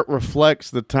the art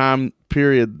reflects the time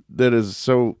period that is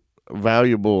so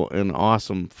valuable and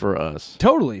awesome for us.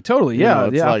 Totally. Yeah,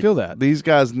 Like, I feel that. These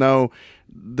guys know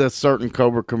the certain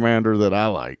Cobra Commander that I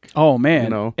like. Oh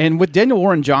man, and with Daniel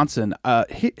Warren Johnson,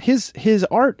 his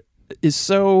art is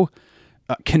so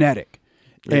kinetic.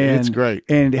 And it's great.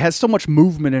 And it has so much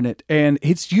movement in it. And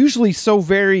it's usually so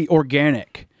very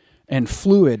organic and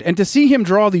fluid. And to see him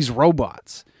draw these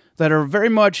robots that are very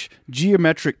much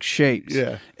geometric shapes,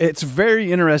 it's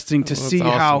very interesting to see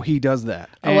awesome. How he does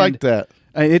that. I like that.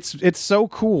 It's so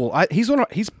cool.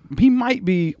 He might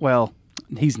be, well,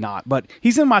 he's not, but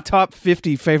he's in my top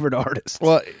 50 favorite artists.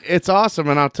 Well, it's awesome.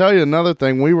 And I'll tell you another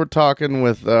thing. We were talking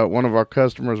with one of our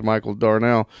customers, Michael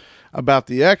Darnell, about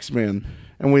the X-Men.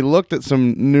 And we looked at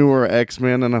some newer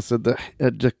X-Men, and I said,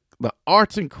 the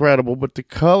art's incredible, but the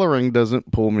coloring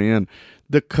doesn't pull me in.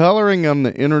 The coloring on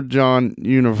the Energon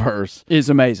universe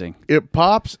is amazing. It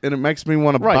pops, and it makes me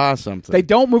want to buy something. They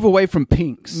don't move away from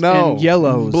pinks and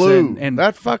yellows. Blue. And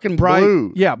that fucking bright,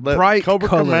 blue. Yeah, bright Cobra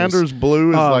colors. Commander's blue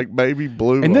is like baby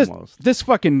blue and almost. This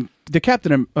fucking, the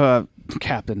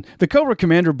Cobra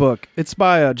Commander book, it's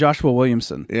by Joshua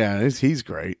Williamson. Yeah, he's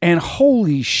great. And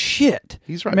holy shit.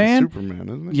 He's writing Superman,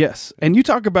 isn't he? Yes. And you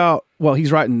talk about, well,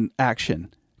 he's writing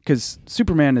action because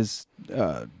Superman is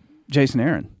Jason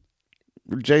Aaron.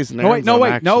 Jason Aaron's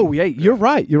You're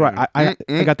right. I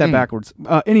got that backwards.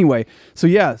 Anyway, so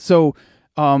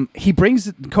he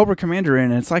brings Cobra Commander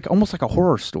in, and it's like almost like a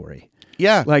horror story.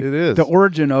 Yeah, like it is the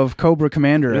origin of Cobra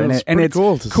Commander, and it's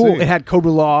cool. It had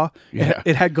Cobra Law. Yeah.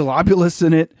 It had Globulus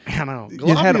in it. I know.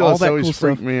 It had all that always cool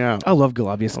freaked stuff. me out. I love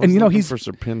Globulus, and he's for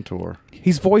Serpentor.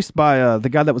 He's voiced by the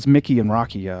guy that was Mickey and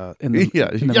Rocky in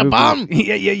the movie. Bum.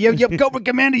 Yeah, Cobra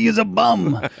Commander, you's a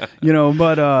bum.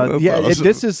 But awesome.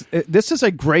 This is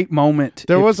a great moment.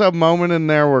 There was a moment in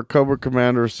there where Cobra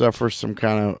Commander suffers some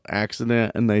kind of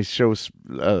accident, and they show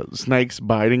snakes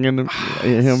biting him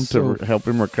to help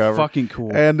him recover. Fucking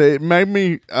cool. And it made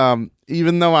me,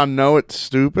 even though I know it's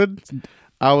stupid,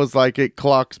 I was like, it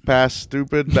clocks past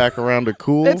stupid back around to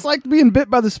cool. It's like being bit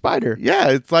by the spider. Yeah,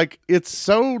 it's like, it's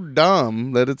so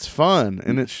dumb that it's fun,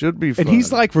 and it should be fun. And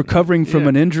he's like recovering from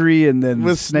an injury, and then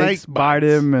with snakes bite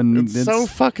him. And it's so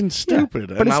fucking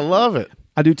stupid, and I love it.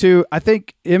 I do too. I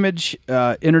think Image,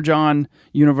 Energon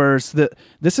universe,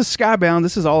 this is Skybound.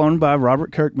 This is all owned by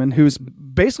Robert Kirkman, who's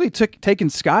basically taken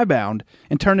Skybound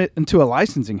and turned it into a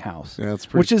licensing house. Yeah, that's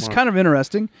pretty which is smart. kind of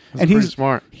interesting. That's he's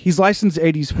smart. He's licensed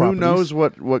 80s properties. Who knows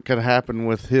what could happen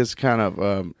with his kind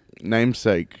of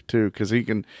namesake too? Because he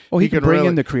can. Oh, he can bring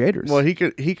in the creators. Well, he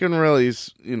can really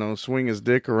swing his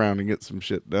dick around and get some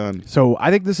shit done. So I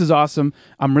think this is awesome.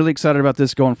 I'm really excited about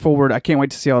this going forward. I can't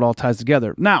wait to see how it all ties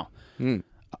together. Now.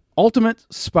 Ultimate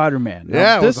Spider-Man.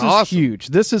 Now, this is awesome. Huge.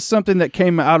 This is something that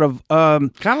came out of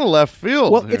kind of left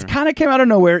field. Well, it kind of came out of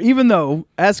nowhere. Even though,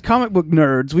 as comic book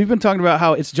nerds, we've been talking about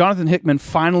how it's Jonathan Hickman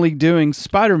finally doing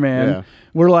Spider-Man. Yeah.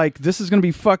 We're like, this is going to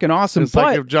be fucking awesome. It's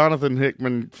like if Jonathan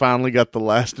Hickman finally got the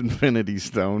last Infinity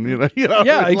Stone. Yeah,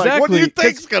 exactly. Like, what do you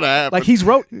think's going to happen? Like he's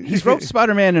wrote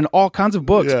Spider-Man in all kinds of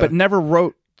books, but never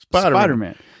wrote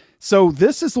Spider-Man. So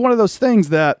this is one of those things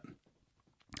that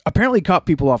apparently caught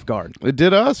people off guard. It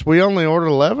did us. We only ordered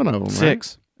 11 of them. 6.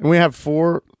 Right? And we have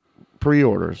 4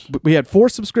 pre-orders. We had 4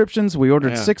 subscriptions. We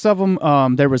ordered 6 of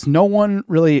them. There was no one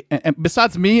really, and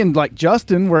besides me and like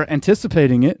Justin, were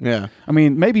anticipating it. Yeah. I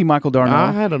mean, maybe Michael Darnell.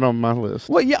 I had it on my list.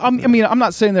 Well, yeah. I mean, I'm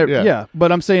not saying that. Yeah.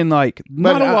 But I'm saying like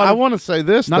not a lot. I want to say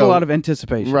this. Not a lot of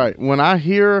anticipation. Right. When I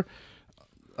hear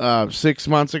 6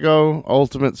 months ago,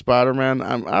 Ultimate Spider-Man,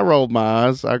 I rolled my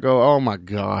eyes. I go, oh my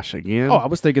gosh, again. Oh, I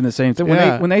was thinking the same thing.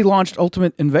 When they launched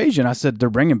Ultimate Invasion, I said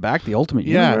they're bringing back the Ultimate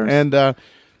Universe. And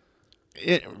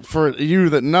for you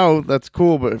that know, that's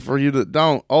cool, but for you that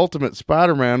don't, Ultimate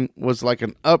Spider-Man was like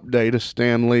an update of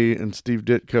Stan Lee and Steve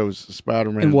Ditko's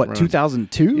Spider-Man. In what,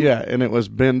 2002? Yeah, and it was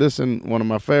Bendis and one of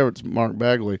my favorites, Mark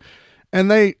Bagley.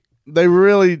 And they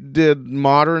really did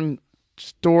modern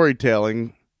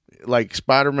storytelling like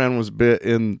Spider-Man was bit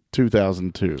in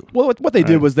 2002. Well, what they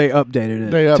did was they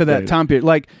updated it to that time period.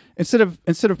 Like instead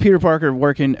of Peter Parker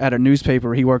working at a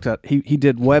newspaper, he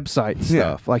did website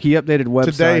stuff. Like he updated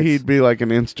websites. Today he'd be like an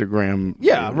Instagram.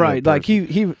 Yeah, right. Like he.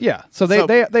 So they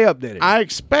updated it. I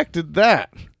expected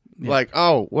that. Like,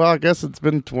 oh, well, I guess it's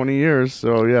been 20 years,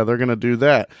 so yeah, they're going to do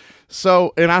that.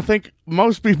 So, and I think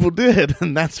most people did,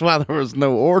 and that's why there was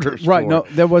no orders. Right? For No,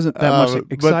 it. there wasn't that much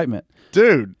excitement.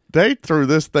 Dude, they threw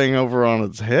this thing over on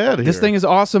its head. This thing is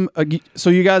awesome. So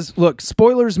you guys, look,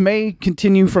 spoilers may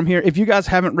continue from here. If you guys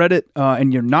haven't read it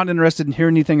and you're not interested in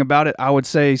hearing anything about it, I would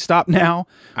say stop now.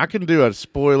 I can do a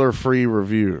spoiler-free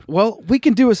review. Well, we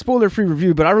can do a spoiler-free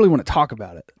review, but I really want to talk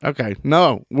about it. Okay,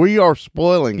 no, we are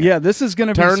spoiling it. Yeah, this is going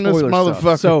to be Turn spoiler this motherfucker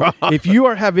stuff. So off. if you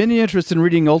have any interest in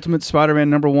reading Ultimate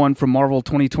Spider-Man #1 from Marvel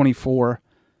 2024,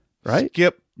 right?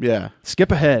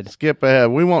 Skip ahead.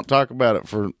 We won't talk about it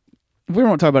for We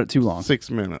won't talk about it too long.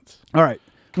 6 minutes. All right.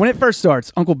 When it first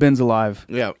starts, Uncle Ben's alive.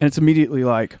 Yeah. And it's immediately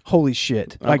like, holy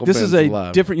shit. Uncle this Ben's is a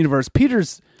alive. different universe.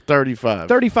 Peter's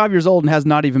 35 years old and has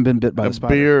not even been bit by a the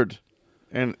spider. beard.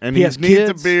 And He has needs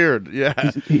kids. a beard.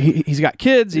 Yeah. He's got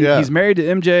kids. He's married to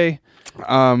MJ.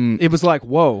 It was like,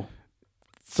 whoa.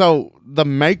 So the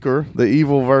Maker, the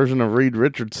evil version of Reed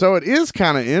Richards. So it is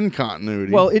kind of in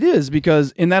continuity. Well, it is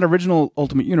because in that original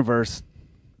Ultimate Universe,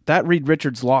 that Reed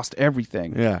Richards lost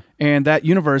everything. Yeah. And that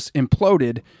universe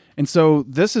imploded. And so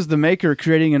this is the Maker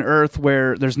creating an Earth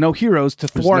where there's no heroes to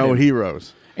there's thwart no him.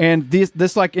 heroes. And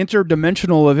this like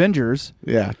interdimensional Avengers,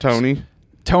 Yeah,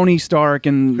 Tony Stark,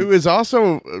 and who is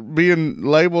also being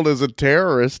labeled as a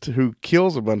terrorist who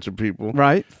kills a bunch of people.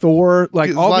 right, Thor, like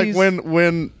It's all like these.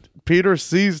 when Peter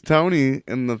sees Tony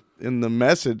in the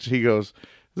message, he goes,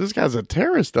 "This guy's a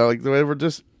terrorist." Like they were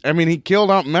just. I mean, he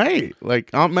killed Aunt May.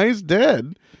 Like Aunt May's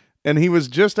dead, and he was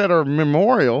just at her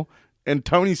memorial. And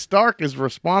Tony Stark is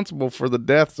responsible for the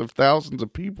deaths of thousands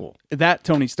of people. That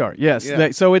Tony Stark, yes. Yeah.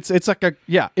 So it's like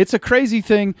it's a crazy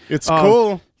thing. It's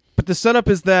cool. But the setup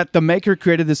is that the Maker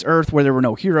created this Earth where there were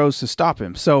no heroes to stop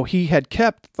him. So he had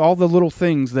kept all the little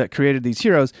things that created these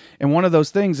heroes. And one of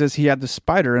those things is he had the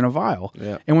spider in a vial.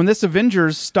 Yeah. And when this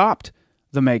Avengers stopped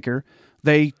the Maker,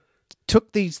 they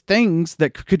took these things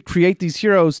that could create these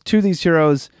heroes to these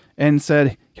heroes and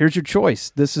said, here's your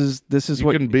choice. This is You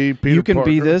what can be Peter you can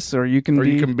be Parker, this, or you can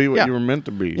be what yeah. you were meant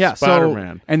to be. Yeah,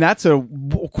 Spider-Man. So, and that's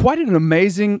quite an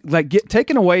amazing, like,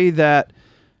 taking away that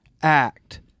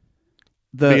act.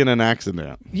 Being an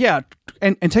accident. Yeah,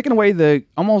 and taking away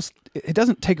it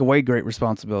doesn't take away great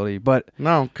responsibility, but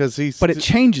No, because but it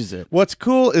changes it. What's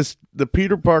cool is the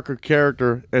Peter Parker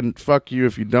character, and fuck you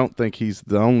if you don't think he's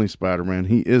the only Spider-Man.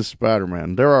 He is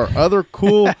Spider-Man. There are other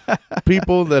cool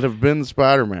people that have been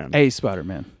Spider-Man. A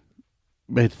Spider-Man.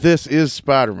 But this is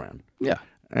Spider-Man. Yeah.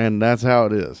 And that's how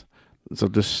it is. So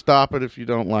just stop it if you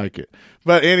don't like it.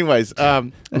 But anyways,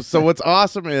 so what's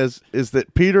awesome is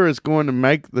that Peter is going to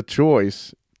make the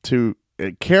choice to,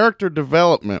 character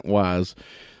development wise,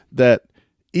 that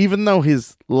even though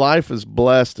his life is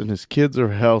blessed and his kids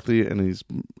are healthy and he's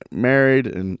married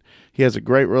and he has a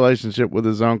great relationship with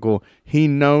his uncle, he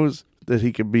knows that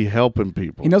he could be helping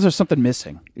people. He knows there's something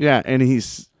missing. Yeah, and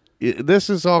this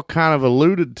is all kind of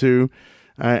alluded to.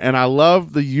 And I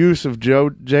love the use of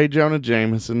J. Jonah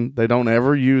Jameson. They don't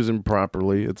ever use him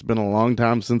properly. It's been a long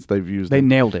time since they've used him.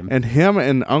 They nailed him. And him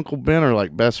and Uncle Ben are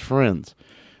like best friends.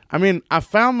 I mean, I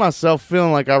found myself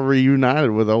feeling like I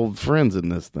reunited with old friends in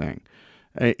this thing,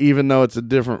 even though it's a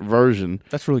different version.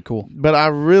 That's really cool. But I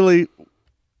really,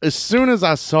 as soon as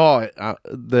I saw it,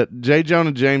 that J.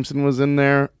 Jonah Jameson was in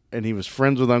there and he was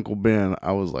friends with Uncle Ben,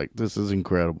 I was like, this is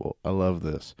incredible. I love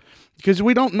this. Because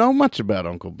we don't know much about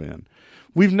Uncle Ben.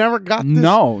 We've never got this.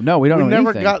 No, we don't know We've never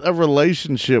anything. got a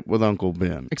relationship with Uncle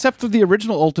Ben. Except for the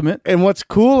original Ultimate. And what's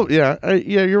cool,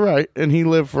 you're right. And he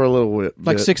lived for a little bit.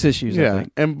 Like 6 issues, I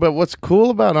think. But what's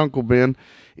cool about Uncle Ben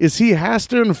is he has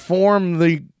to inform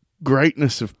the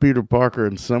greatness of Peter Parker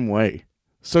in some way.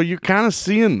 So you're kind of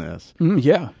seeing this.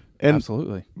 Yeah, And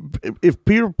absolutely. If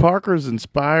Peter Parker is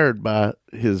inspired by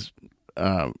his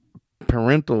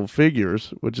parental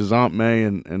figures, which is Aunt May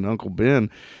and Uncle Ben,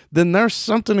 then there's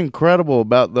something incredible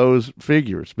about those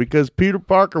figures, because Peter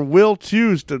Parker will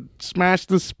choose to smash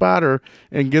the spider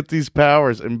and get these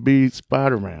powers and be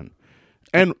Spider-Man.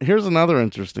 And here's another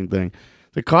interesting thing.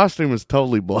 The costume is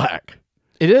totally black.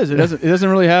 It is. It doesn't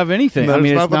really have anything. There's I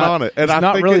mean, nothing it's not, on it. And it's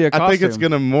not really a costume. I think it's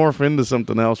going to morph into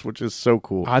something else, which is so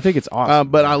cool. I think it's awesome.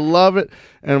 But I love it.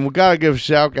 And we got to give a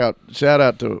shout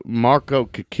out to Marco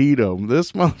Caquito.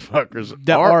 This motherfucker's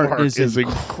artwork is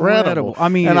incredible. I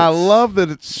mean, and I love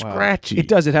that it's scratchy. It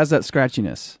does. It has that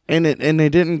scratchiness. And they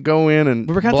didn't go in and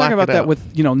we were kind of talking about that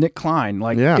with Nick Klein.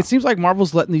 Like, it seems like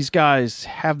Marvel's letting these guys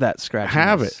have that scratchiness.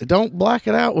 Have it. Don't black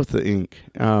it out with the ink.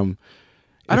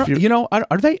 I don't.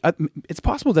 Are they? It's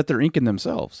possible that they're inking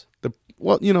themselves.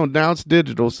 Well, now it's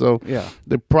digital, so Yeah.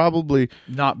 they're probably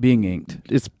Not being inked.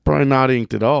 it's probably not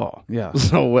inked at all. Yeah.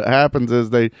 So what happens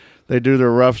is they do their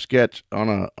rough sketch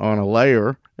on a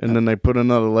layer, and then they put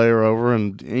another layer over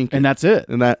and ink And it. that's it.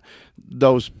 And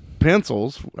those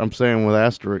pencils, I'm saying with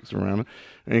asterisks around it,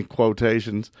 in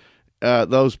quotations,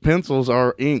 those pencils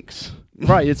are inks.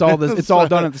 Right. It's all this. It's all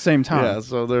done at the same time. Yeah.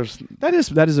 So that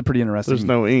is a pretty interesting. there's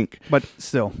no ink, but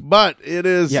still. but it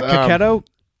is. Yeah.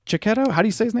 Chiquetto. How do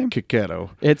you say his name? Chiquetto.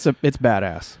 It's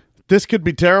badass. This could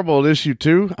be terrible at issue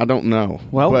 2. I don't know.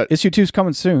 Well, but issue 2's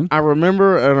coming soon. I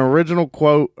remember an original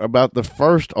quote about the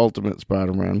first Ultimate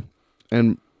Spider-Man,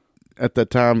 and at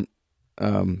that time,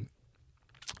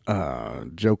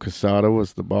 Joe Quesada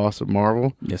was the boss of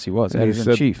Marvel. Yes, he was. And he Editor in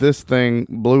said chief. this thing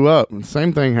blew up, and the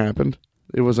same thing happened.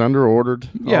 It was under-ordered,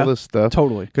 all this stuff.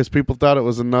 Totally. Because people thought it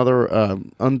was another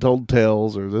Untold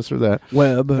Tales or this or that.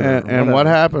 Web. And what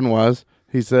happened was,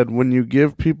 he said, when you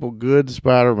give people good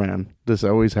Spider-Man, this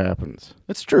always happens.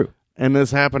 It's true. And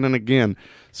this happening again.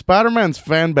 Spider-Man's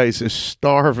fan base is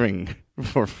starving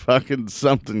for fucking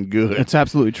something good. It's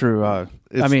absolutely true.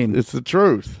 It's the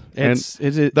truth.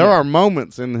 There are are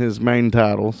moments in his main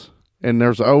titles, and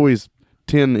there's always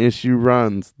 10-issue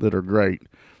runs that are great.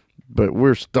 But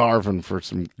we're starving for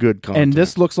some good content. And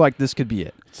this looks like this could be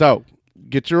it. So,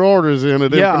 get your orders in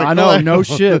at Yeah, Infinite I know. Collectibles. No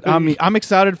shit. I mean, I'm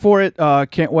excited for it.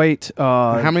 Can't wait.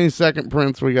 How many second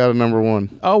prints we got at number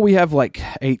 1? Oh, we have like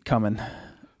 8 coming.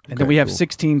 And then we have cool.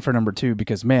 16 for number 2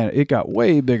 because, man, it got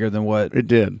way bigger than what It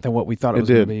did. we thought it was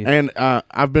going to be. And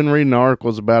I've been reading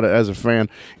articles about it as a fan.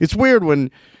 It's weird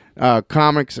when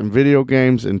comics and video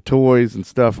games and toys and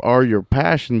stuff are your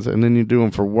passions, and then you do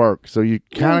them for work. So you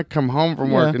kind of come home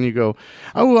from work and you go,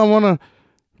 oh, I want to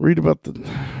read about the...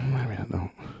 Maybe I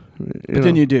don't.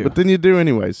 Then you do. But then you do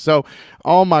anyways. So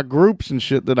all my groups and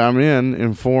shit that I'm in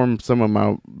inform some of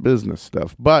my business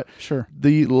stuff. But Sure.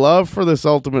 the love for this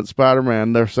Ultimate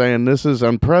Spider-Man, they're saying this is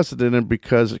unprecedented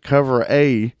because cover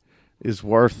A is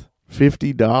worth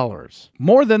 $50.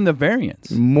 More than the variants.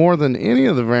 More than any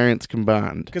of the variants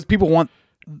combined. Because people want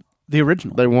the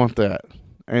original. They want that.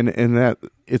 And that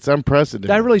it's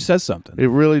unprecedented. That really says something. It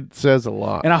really says a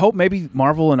lot. And I hope maybe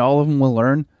Marvel and all of them will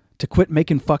learn to quit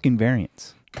making fucking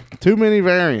variants. Too many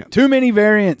variants. Too many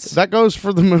variants. That goes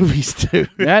for the movies too.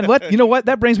 And you know what?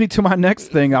 That brings me to my next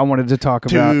thing I wanted to talk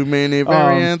about. Too many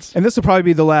variants. And this will probably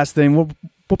be the last thing. We'll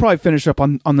probably finish up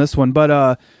on this one.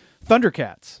 But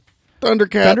Thundercats.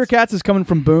 Thundercats is coming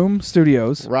from Boom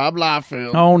Studios. Rob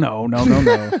Liefeld. Oh, no.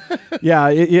 Yeah,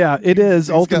 it is.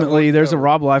 Ultimately, there's a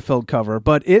Rob Liefeld cover,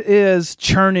 but it is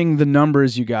churning the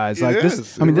numbers, you guys. Like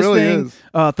this. I mean, this really thing, is.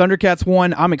 Thundercats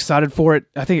 1, I'm excited for it.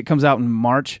 I think it comes out in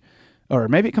March, or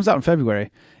maybe it comes out in February.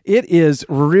 It is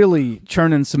really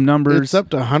churning some numbers. It's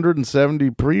up to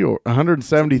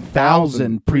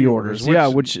 170,000 pre-orders. Yeah,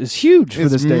 which is huge for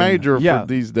this day. It's major for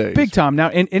these days. Big time. Now,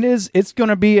 and it's going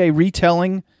to be a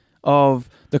retelling of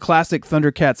the classic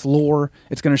Thundercats lore.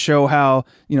 It's going to show how,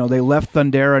 they left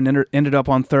Thundera and ended up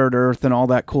on Third Earth and all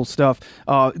that cool stuff.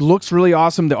 It looks really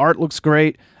awesome. The art looks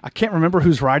great. I can't remember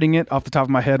who's writing it off the top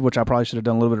of my head, which I probably should have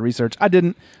done a little bit of research. I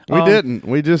didn't. We didn't.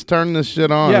 We just turned this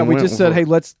shit on. Yeah, we just said, hey,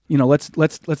 let's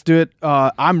do it.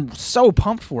 I'm so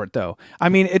pumped for it though. I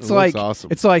mean, it's like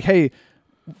awesome. It's like, hey,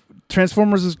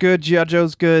 Transformers is good, G.I.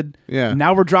 Joe's good. Yeah.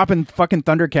 Now we're dropping fucking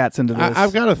Thundercats into this.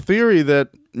 I've got a theory that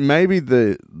maybe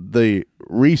the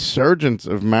resurgence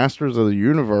of Masters of the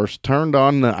Universe turned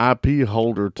on the IP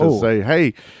holder to say,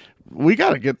 hey, we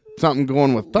got to get something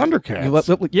going with Thundercats.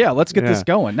 Let's get this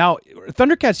going. Now,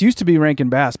 Thundercats used to be Rankin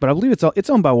Bass, but I believe it's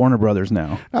owned by Warner Brothers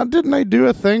now. Now, didn't they do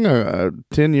a thing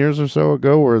 10 years or so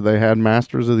ago where they had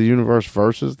Masters of the Universe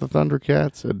versus the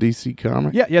Thundercats, a DC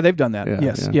comic? Yeah, they've done that.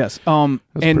 Yes. That's and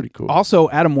pretty cool. Also,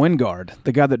 Adam Wingard,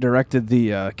 the guy that directed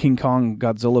the King Kong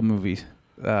Godzilla movie,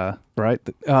 right?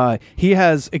 He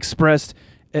has expressed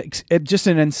just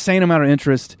an insane amount of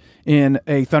interest in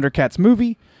a Thundercats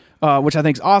movie. Which I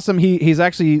think is awesome. He's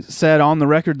actually said on the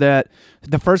record that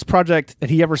the first project that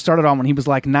he ever started on when he was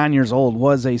like 9 years old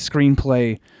was a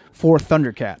screenplay for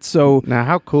Thundercats. So now,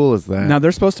 how cool is that? Now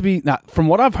they're supposed to be. Now, from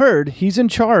what I've heard, he's in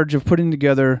charge of putting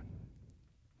together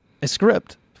a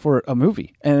script for a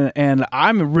movie, and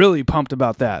I'm really pumped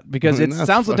about that because it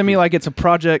sounds to me like it's a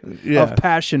project of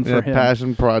passion for him.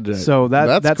 Passion project. So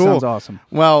that cool. sounds awesome.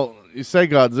 Well, you say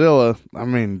Godzilla. I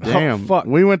mean, damn. fuck.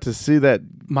 We went to see that.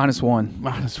 -1.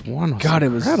 -1 was God,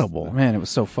 incredible. it was, man, it was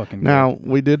so fucking good. Now,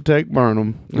 we did take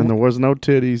Burnham, and there was no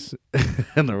titties,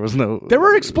 and there was no... There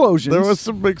were explosions. There was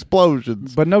some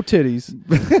explosions. But no titties.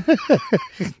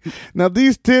 Now,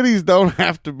 these titties don't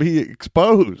have to be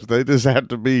exposed. They just have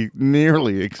to be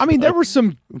nearly exposed. I mean,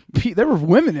 there were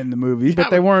women in the movie,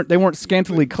 but they weren't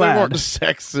scantily clad. They weren't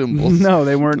sex symbols. No,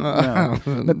 they weren't. No.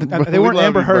 They weren't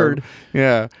Amber Heard.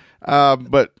 Yeah.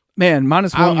 But... Man, -1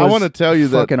 was I want to tell you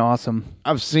that fucking awesome.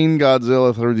 I've seen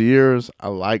Godzilla through the years. I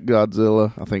like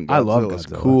Godzilla. I think I love Godzilla's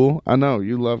Godzilla. cool. I know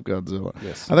you love Godzilla.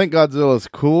 Yes. I think Godzilla's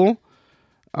cool.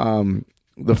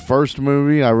 The first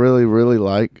movie I really, really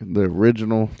like. The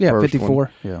original. Yeah, first 54.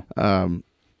 one. Yeah.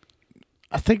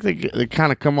 I think they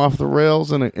kind of come off the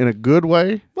rails in a good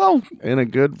way. Well, in a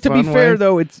good to fun be fair way.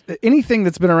 though, it's anything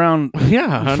that's been around for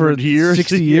 100 years,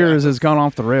 60 years has gone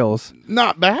off the rails.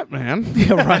 Not Batman.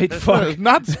 Yeah, right. Fuck.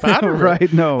 Not Spider-Man.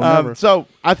 Right. No. Never. So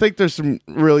I think there's some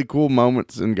really cool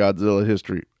moments in Godzilla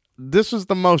history. This is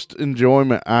the most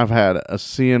enjoyment I've had of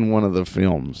seeing one of the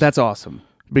films. That's awesome.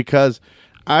 Because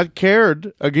I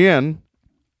cared, again,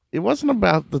 it wasn't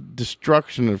about the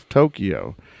destruction of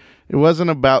Tokyo. It wasn't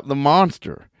about the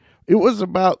monster. It was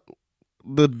about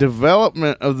the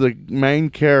development of the main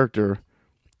character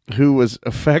who was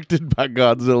affected by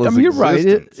Godzilla's you're right.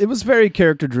 existence. It was very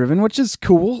character driven, which is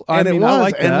cool. I mean, I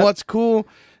like that. And what's cool,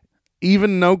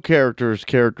 even no character is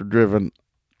character driven.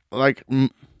 Like,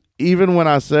 even when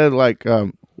I said, like,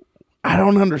 I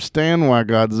don't understand why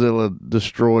Godzilla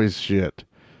destroys shit,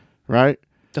 right?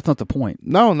 That's not the point.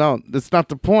 No, that's not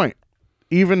the point.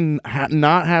 Even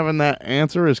not having that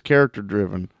answer is character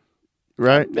driven,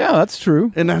 right? Yeah, that's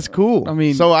true. And that's cool. I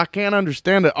mean, so I can't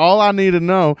understand it. All I need to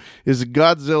know is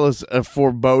Godzilla's a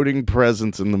foreboding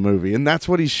presence in the movie, and that's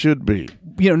what he should be.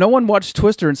 No one watched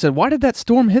Twister and said, "Why did that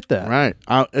storm hit that?" Right.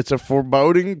 It's a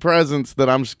foreboding presence that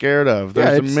I'm scared of.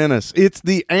 There's a menace. It's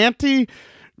the anti.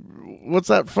 What's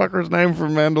that fucker's name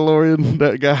from Mandalorian?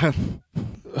 That guy.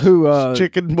 Who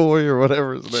Chicken Boy or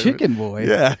whatever his name Chicken is. Boy?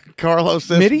 Yeah, Carlos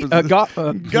Goff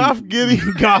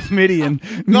Gideon. Goff Midian.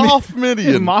 Goff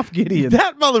Midian. Moff Gideon.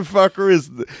 That motherfucker is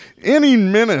any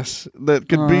menace that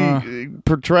could be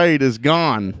portrayed is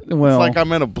gone. Well, it's like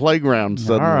I'm in a playground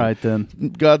suddenly. All right then.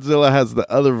 Godzilla has the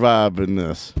other vibe in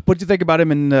this. What do you think about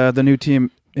him in the new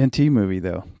TMNT movie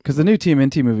though? Because the new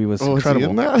TMNT movie was incredible. Is he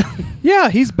in that? Yeah,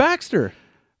 he's Baxter.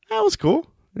 That was cool.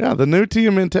 Yeah, the new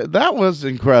TMNT, that was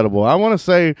incredible. I want to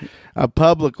say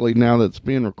publicly now that it's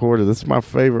being recorded, this is my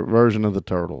favorite version of the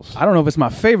Turtles. I don't know if it's my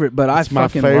favorite, but it's I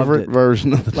fucking my favorite loved it.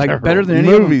 version of the Turtles. Better than any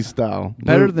movie of them? style.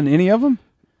 Better than any of them?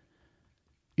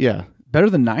 Yeah. Better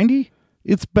than 90?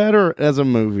 It's better as a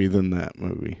movie than that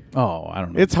movie. Oh, I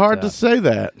don't know. It's hard to say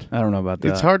that. I don't know about that.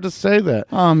 It's hard to say that.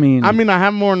 I mean, I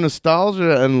have more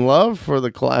nostalgia and love for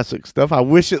the classic stuff. I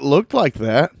wish it looked like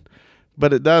that.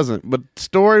 But it doesn't. But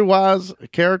story-wise,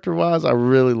 character-wise, I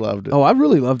really loved it. Oh, I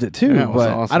really loved it too. Yeah, it was but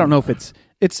awesome. I don't know if it's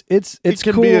it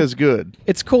could cool. be as good.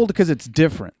 It's cool because it's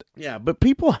different. Yeah, but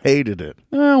people hated it.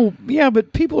 Oh, yeah,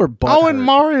 but people are butthurt. Oh, and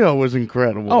Mario was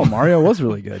incredible. Oh, Mario was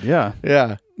really good. Yeah.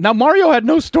 Yeah. Now Mario had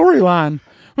no storyline.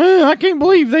 I can't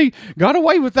believe they got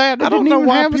away with that. They I don't didn't know even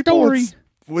why have a people story.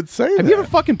 would say that. Have you ever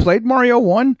fucking played Mario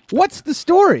 1? What's the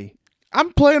story?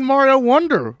 I'm playing Mario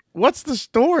Wonder. What's the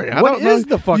story? What is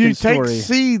the fucking story? You take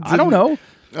seeds. I don't know.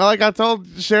 Like I told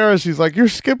Shara, she's like, you're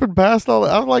skipping past all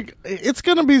that. I'm like, it's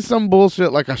going to be some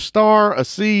bullshit like a star, a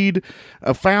seed,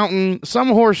 a fountain, some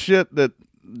horse shit that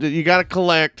you got to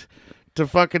collect to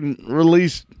fucking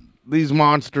release these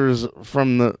monsters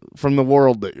from the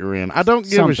world that you're in. I don't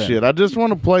give a shit. I just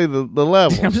want to play the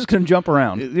level. I'm just going to jump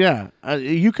around. Yeah.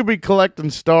 You could be collecting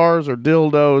stars or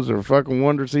dildos or fucking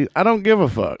Wonder Seeds. I don't give a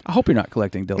fuck. I hope you're not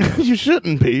collecting dildos. You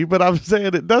shouldn't be, but I'm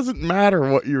saying it doesn't matter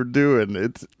what you're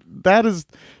doing. That is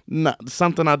not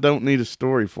something I don't need a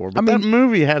story for. But that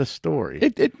movie had a story.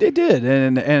 It did,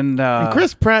 and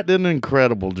Chris Pratt did an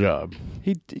incredible job.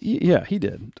 He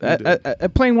did.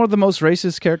 At playing one of the most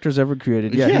racist characters ever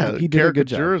created. Yeah, he did a good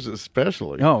job. Caricatures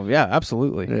especially. Oh yeah,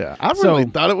 absolutely. Yeah, I really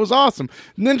thought it was awesome.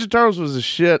 Ninja Turtles was a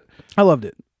shit. I loved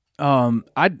it.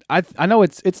 I know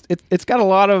it's got a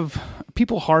lot of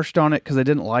people harshed on it because they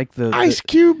didn't like the Ice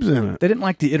Cubes in it. They didn't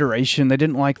like the iteration. They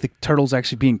didn't like the turtles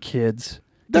actually being kids.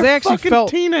 They're they actually fucking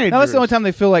teenagers. Now that's the only time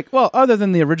they feel like, well, other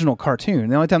than the original cartoon,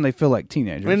 the only time they feel like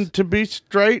teenagers. And to be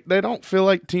straight, they don't feel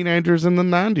like teenagers in the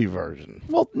 90 version.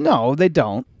 Well, no, they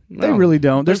don't. No. They really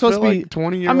don't. They're supposed to be like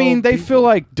 20-year-old I mean, they people. feel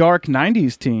like dark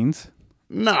 90s teens.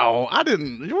 No, I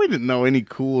didn't. We didn't know any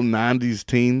cool '90s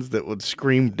teens that would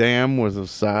scream "damn" was a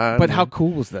sign. But how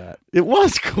cool was that? It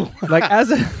was cool. Like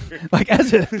as a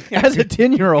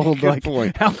 10-year-old, like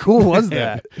point. how cool was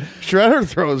that? Shredder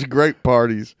throws great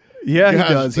parties. Yeah, Gosh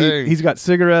he does. dang. He's got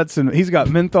cigarettes and he's got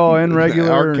menthol and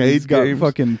regular. And Arcade he's got games.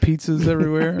 fucking pizzas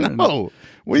everywhere. No.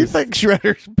 What do you think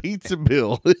Shredder's pizza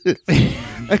bill is?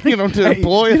 To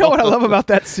employ you know what I love about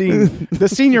that scene? The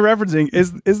scene you're referencing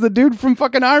is the dude from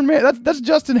fucking Iron Man. That's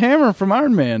Justin Hammer from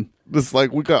Iron Man. It's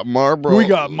like we got Marlboro. We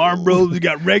got Marlboros. We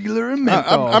got regular and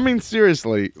menthol. I mean,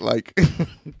 seriously, like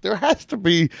there has to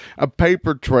be a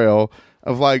paper trail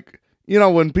of like,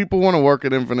 when people want to work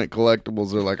at Infinite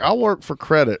Collectibles, they're like, I'll work for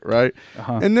credit, right?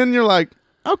 And then you're like,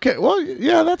 okay, well,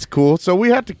 yeah, that's cool. So we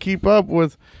have to keep up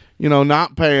with,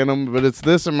 not paying them, but it's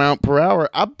this amount per hour.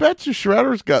 I bet you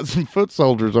Shredder's got some foot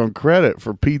soldiers on credit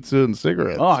for pizza and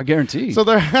cigarettes. Oh, I guarantee. So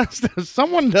there has to,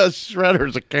 someone does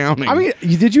Shredder's accounting. I mean,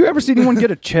 did you ever see anyone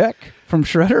get a check from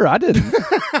Shredder? I didn't.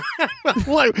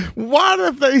 Like, why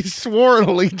have they sworn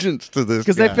allegiance to this?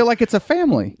 Because they feel like it's a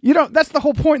family. That's the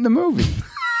whole point in the movie.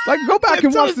 Like, go back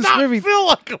and watch this movie. Feel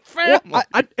like a family. Well,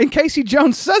 and Casey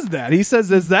Jones says that. He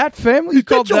says, "Is that family? You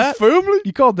called that family?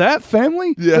 You called that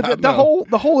family?" Yeah, the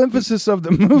whole emphasis of the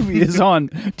movie is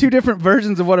on two different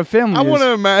versions of what a family I is. want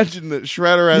to imagine that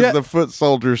Shredder has the foot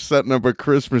soldiers setting up a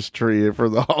Christmas tree for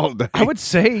the holiday. I would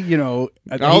say,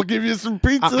 I'll give you some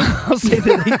pizza. I'll say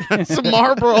that some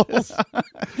Marlboros.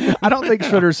 I don't think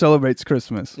Shredder celebrates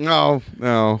Christmas. No.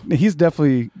 He's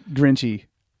definitely Grinchy.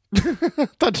 I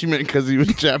thought you meant because he was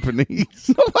Japanese.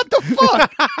 What the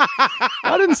fuck?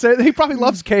 I didn't say that. He probably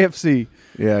loves KFC.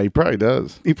 Yeah, he probably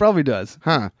does. He probably does.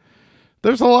 Huh.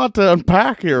 There's a lot to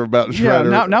unpack here about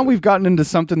Shredder. Yeah, now we've gotten into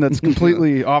something that's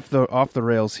completely off the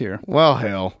rails here. Well,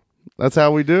 hell. That's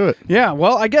how we do it. Yeah,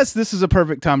 well, I guess this is a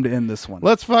perfect time to end this one.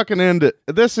 Let's fucking end it.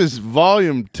 This is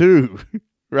volume 2.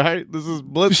 Right? This is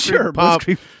Blitzkrieg Pop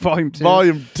Blitzkrieg Volume 2.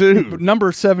 Volume 2.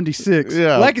 Number 76.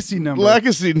 Yeah. Legacy number.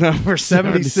 Legacy number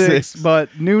 76.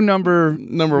 But new number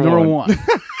 1.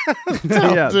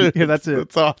 Yeah, that's it.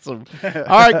 That's awesome. All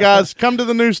right, guys, come to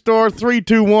the new store,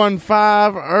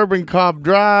 3215 Urban Cobb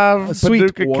Drive,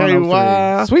 Suite Paducah, 103.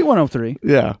 KY. Suite 103.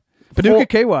 Yeah. Paducah,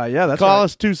 KY. Yeah, that's Call right.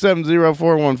 us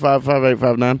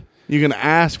 270-415-5859. You can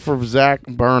ask for Zach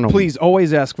Burnham. Please,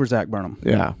 always ask for Zach Burnham.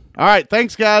 Yeah. All right,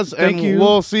 thanks, guys. Thank you.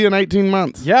 We'll see you in 18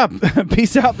 months. Yeah,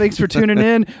 peace out. Thanks for tuning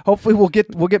in. Hopefully, we'll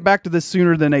get back to this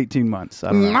sooner than 18 months.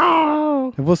 I don't know.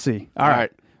 No. We'll see. All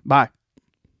right. Bye.